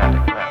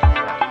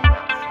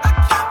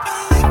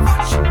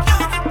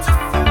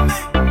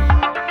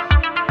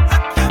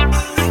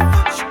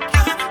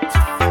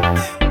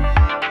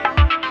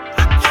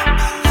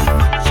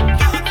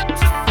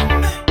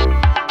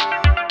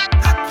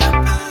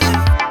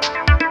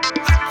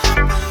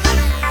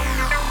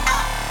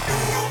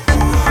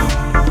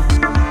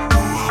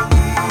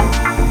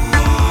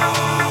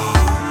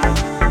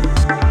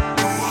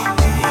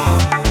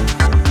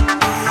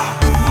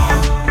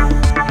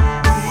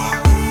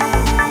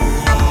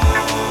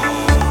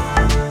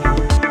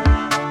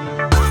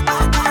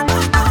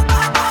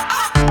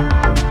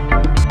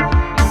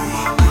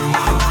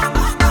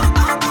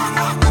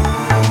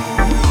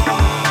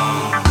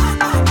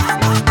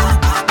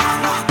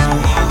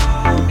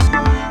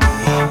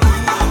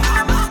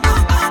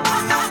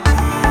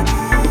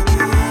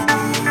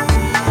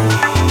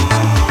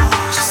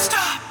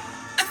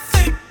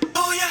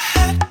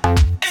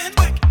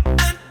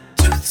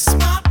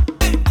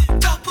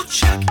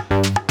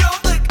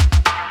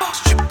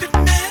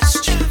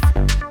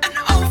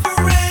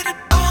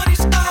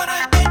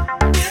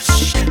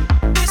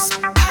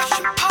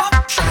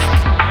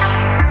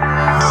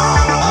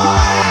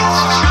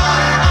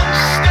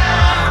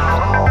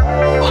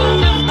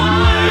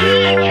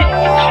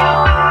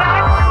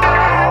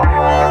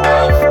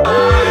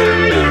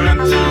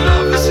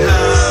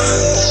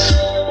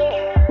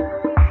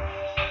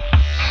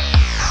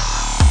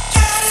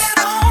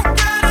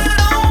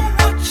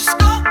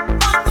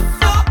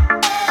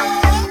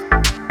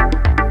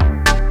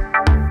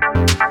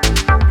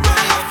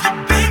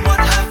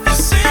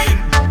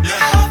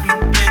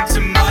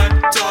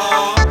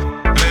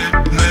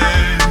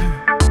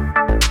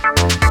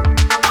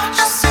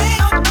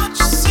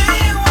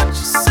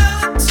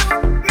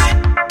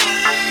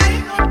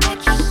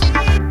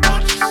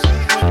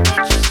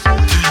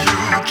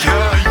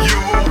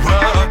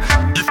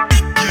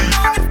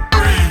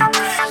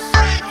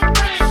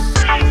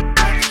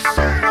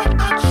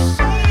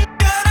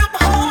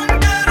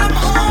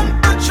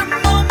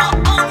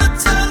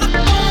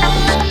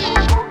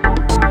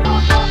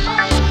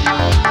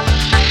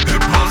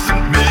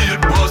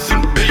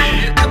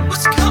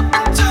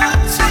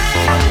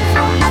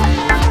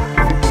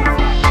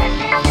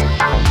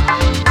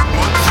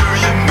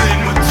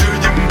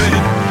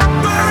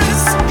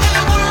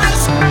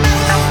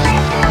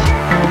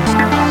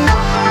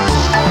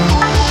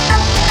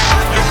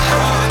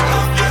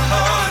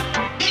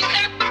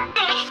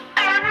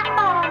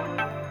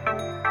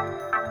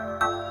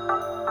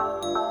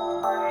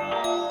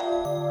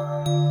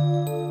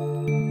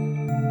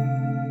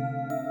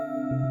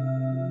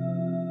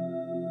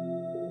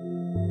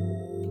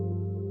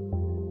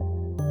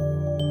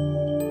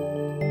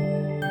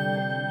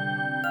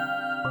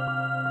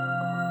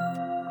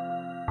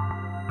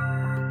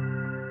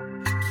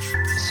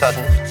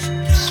 Sudden,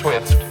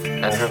 swift,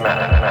 and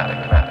dramatic.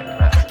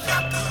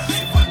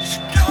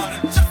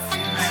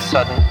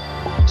 Sudden,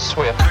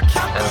 swift,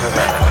 and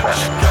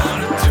dramatic.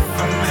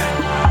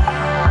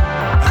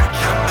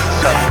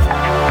 Sudden,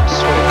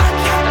 swift,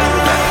 and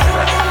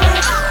dramatic.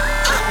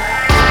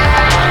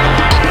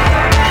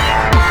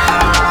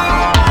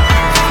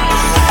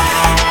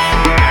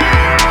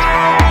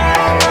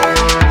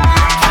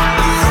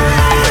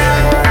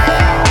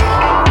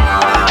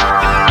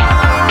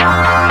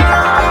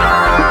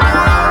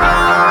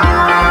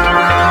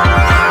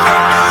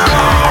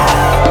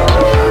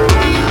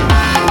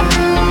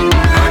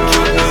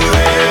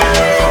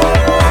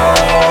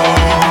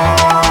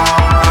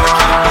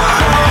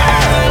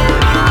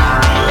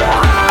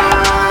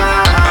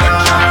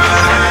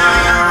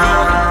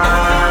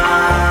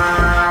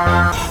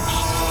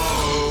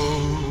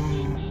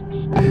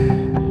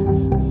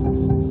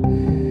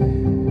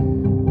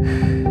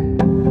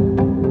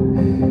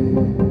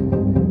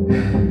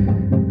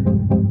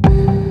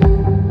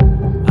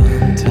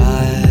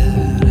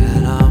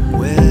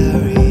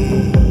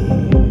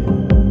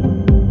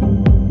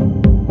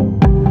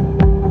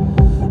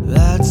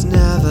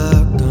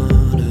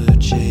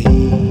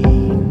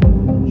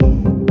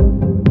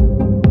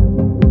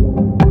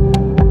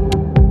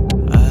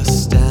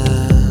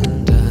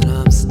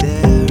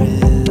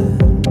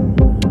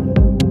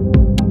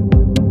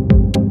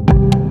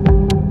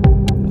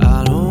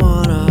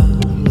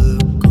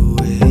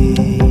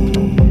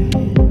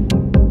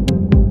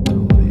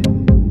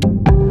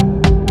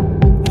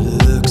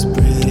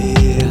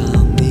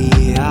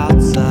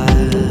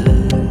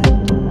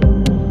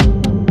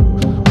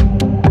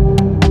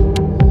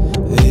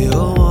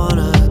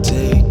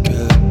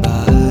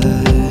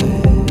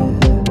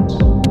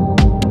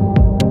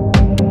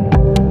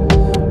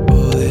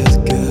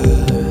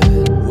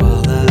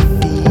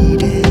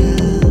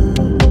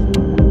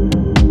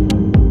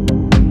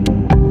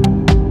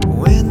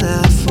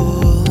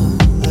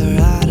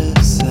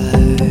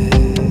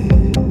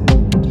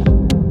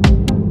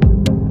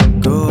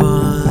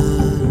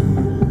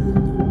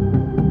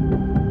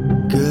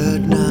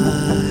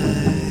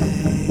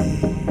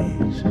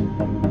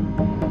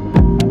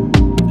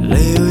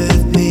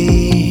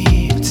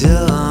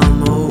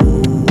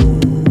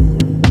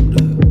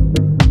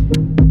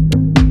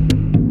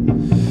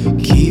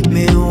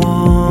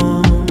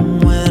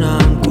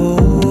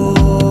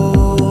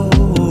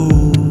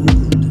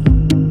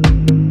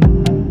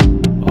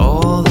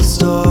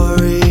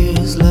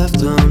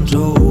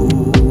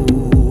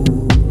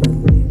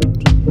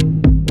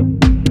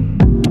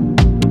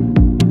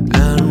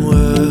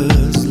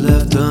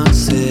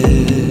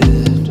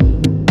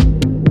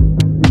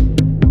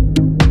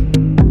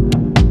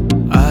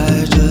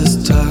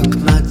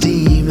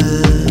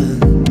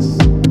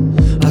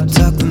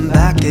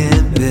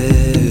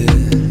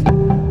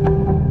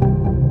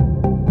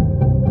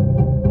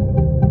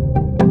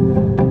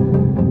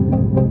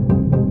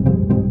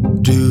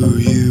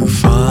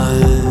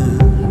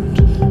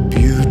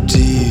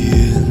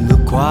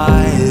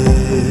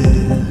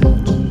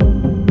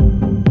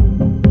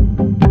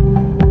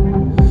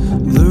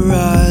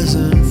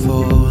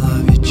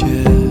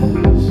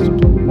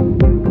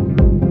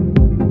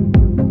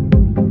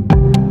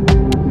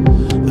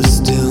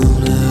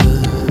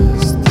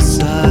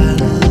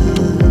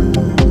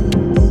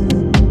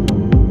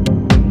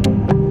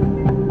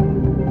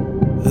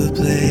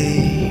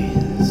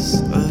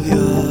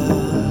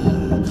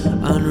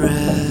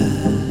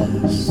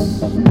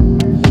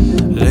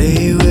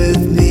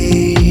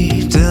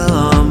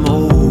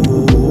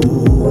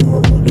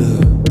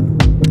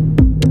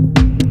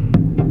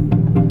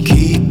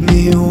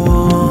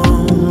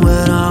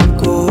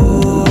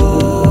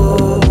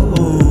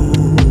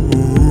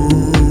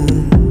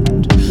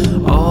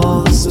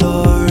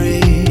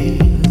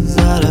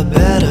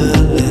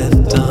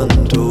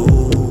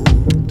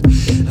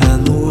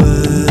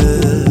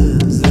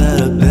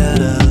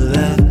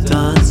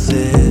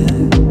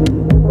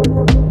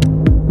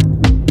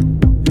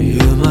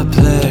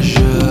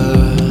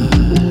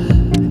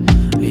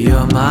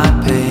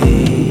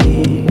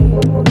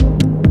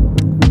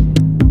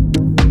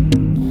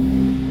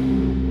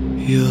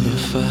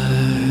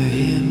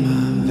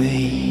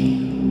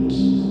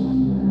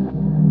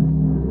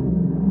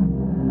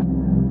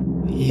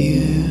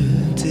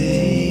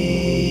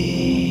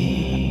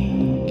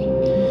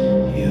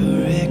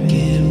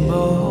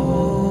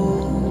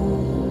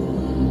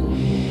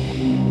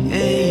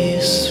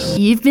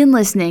 You've been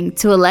listening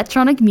to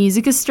Electronic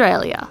Music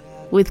Australia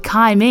with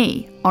Kai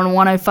Me on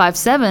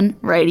 105.7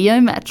 Radio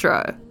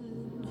Metro.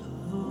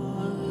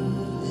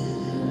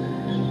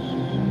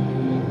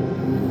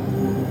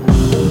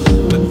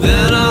 But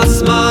then I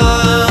smile.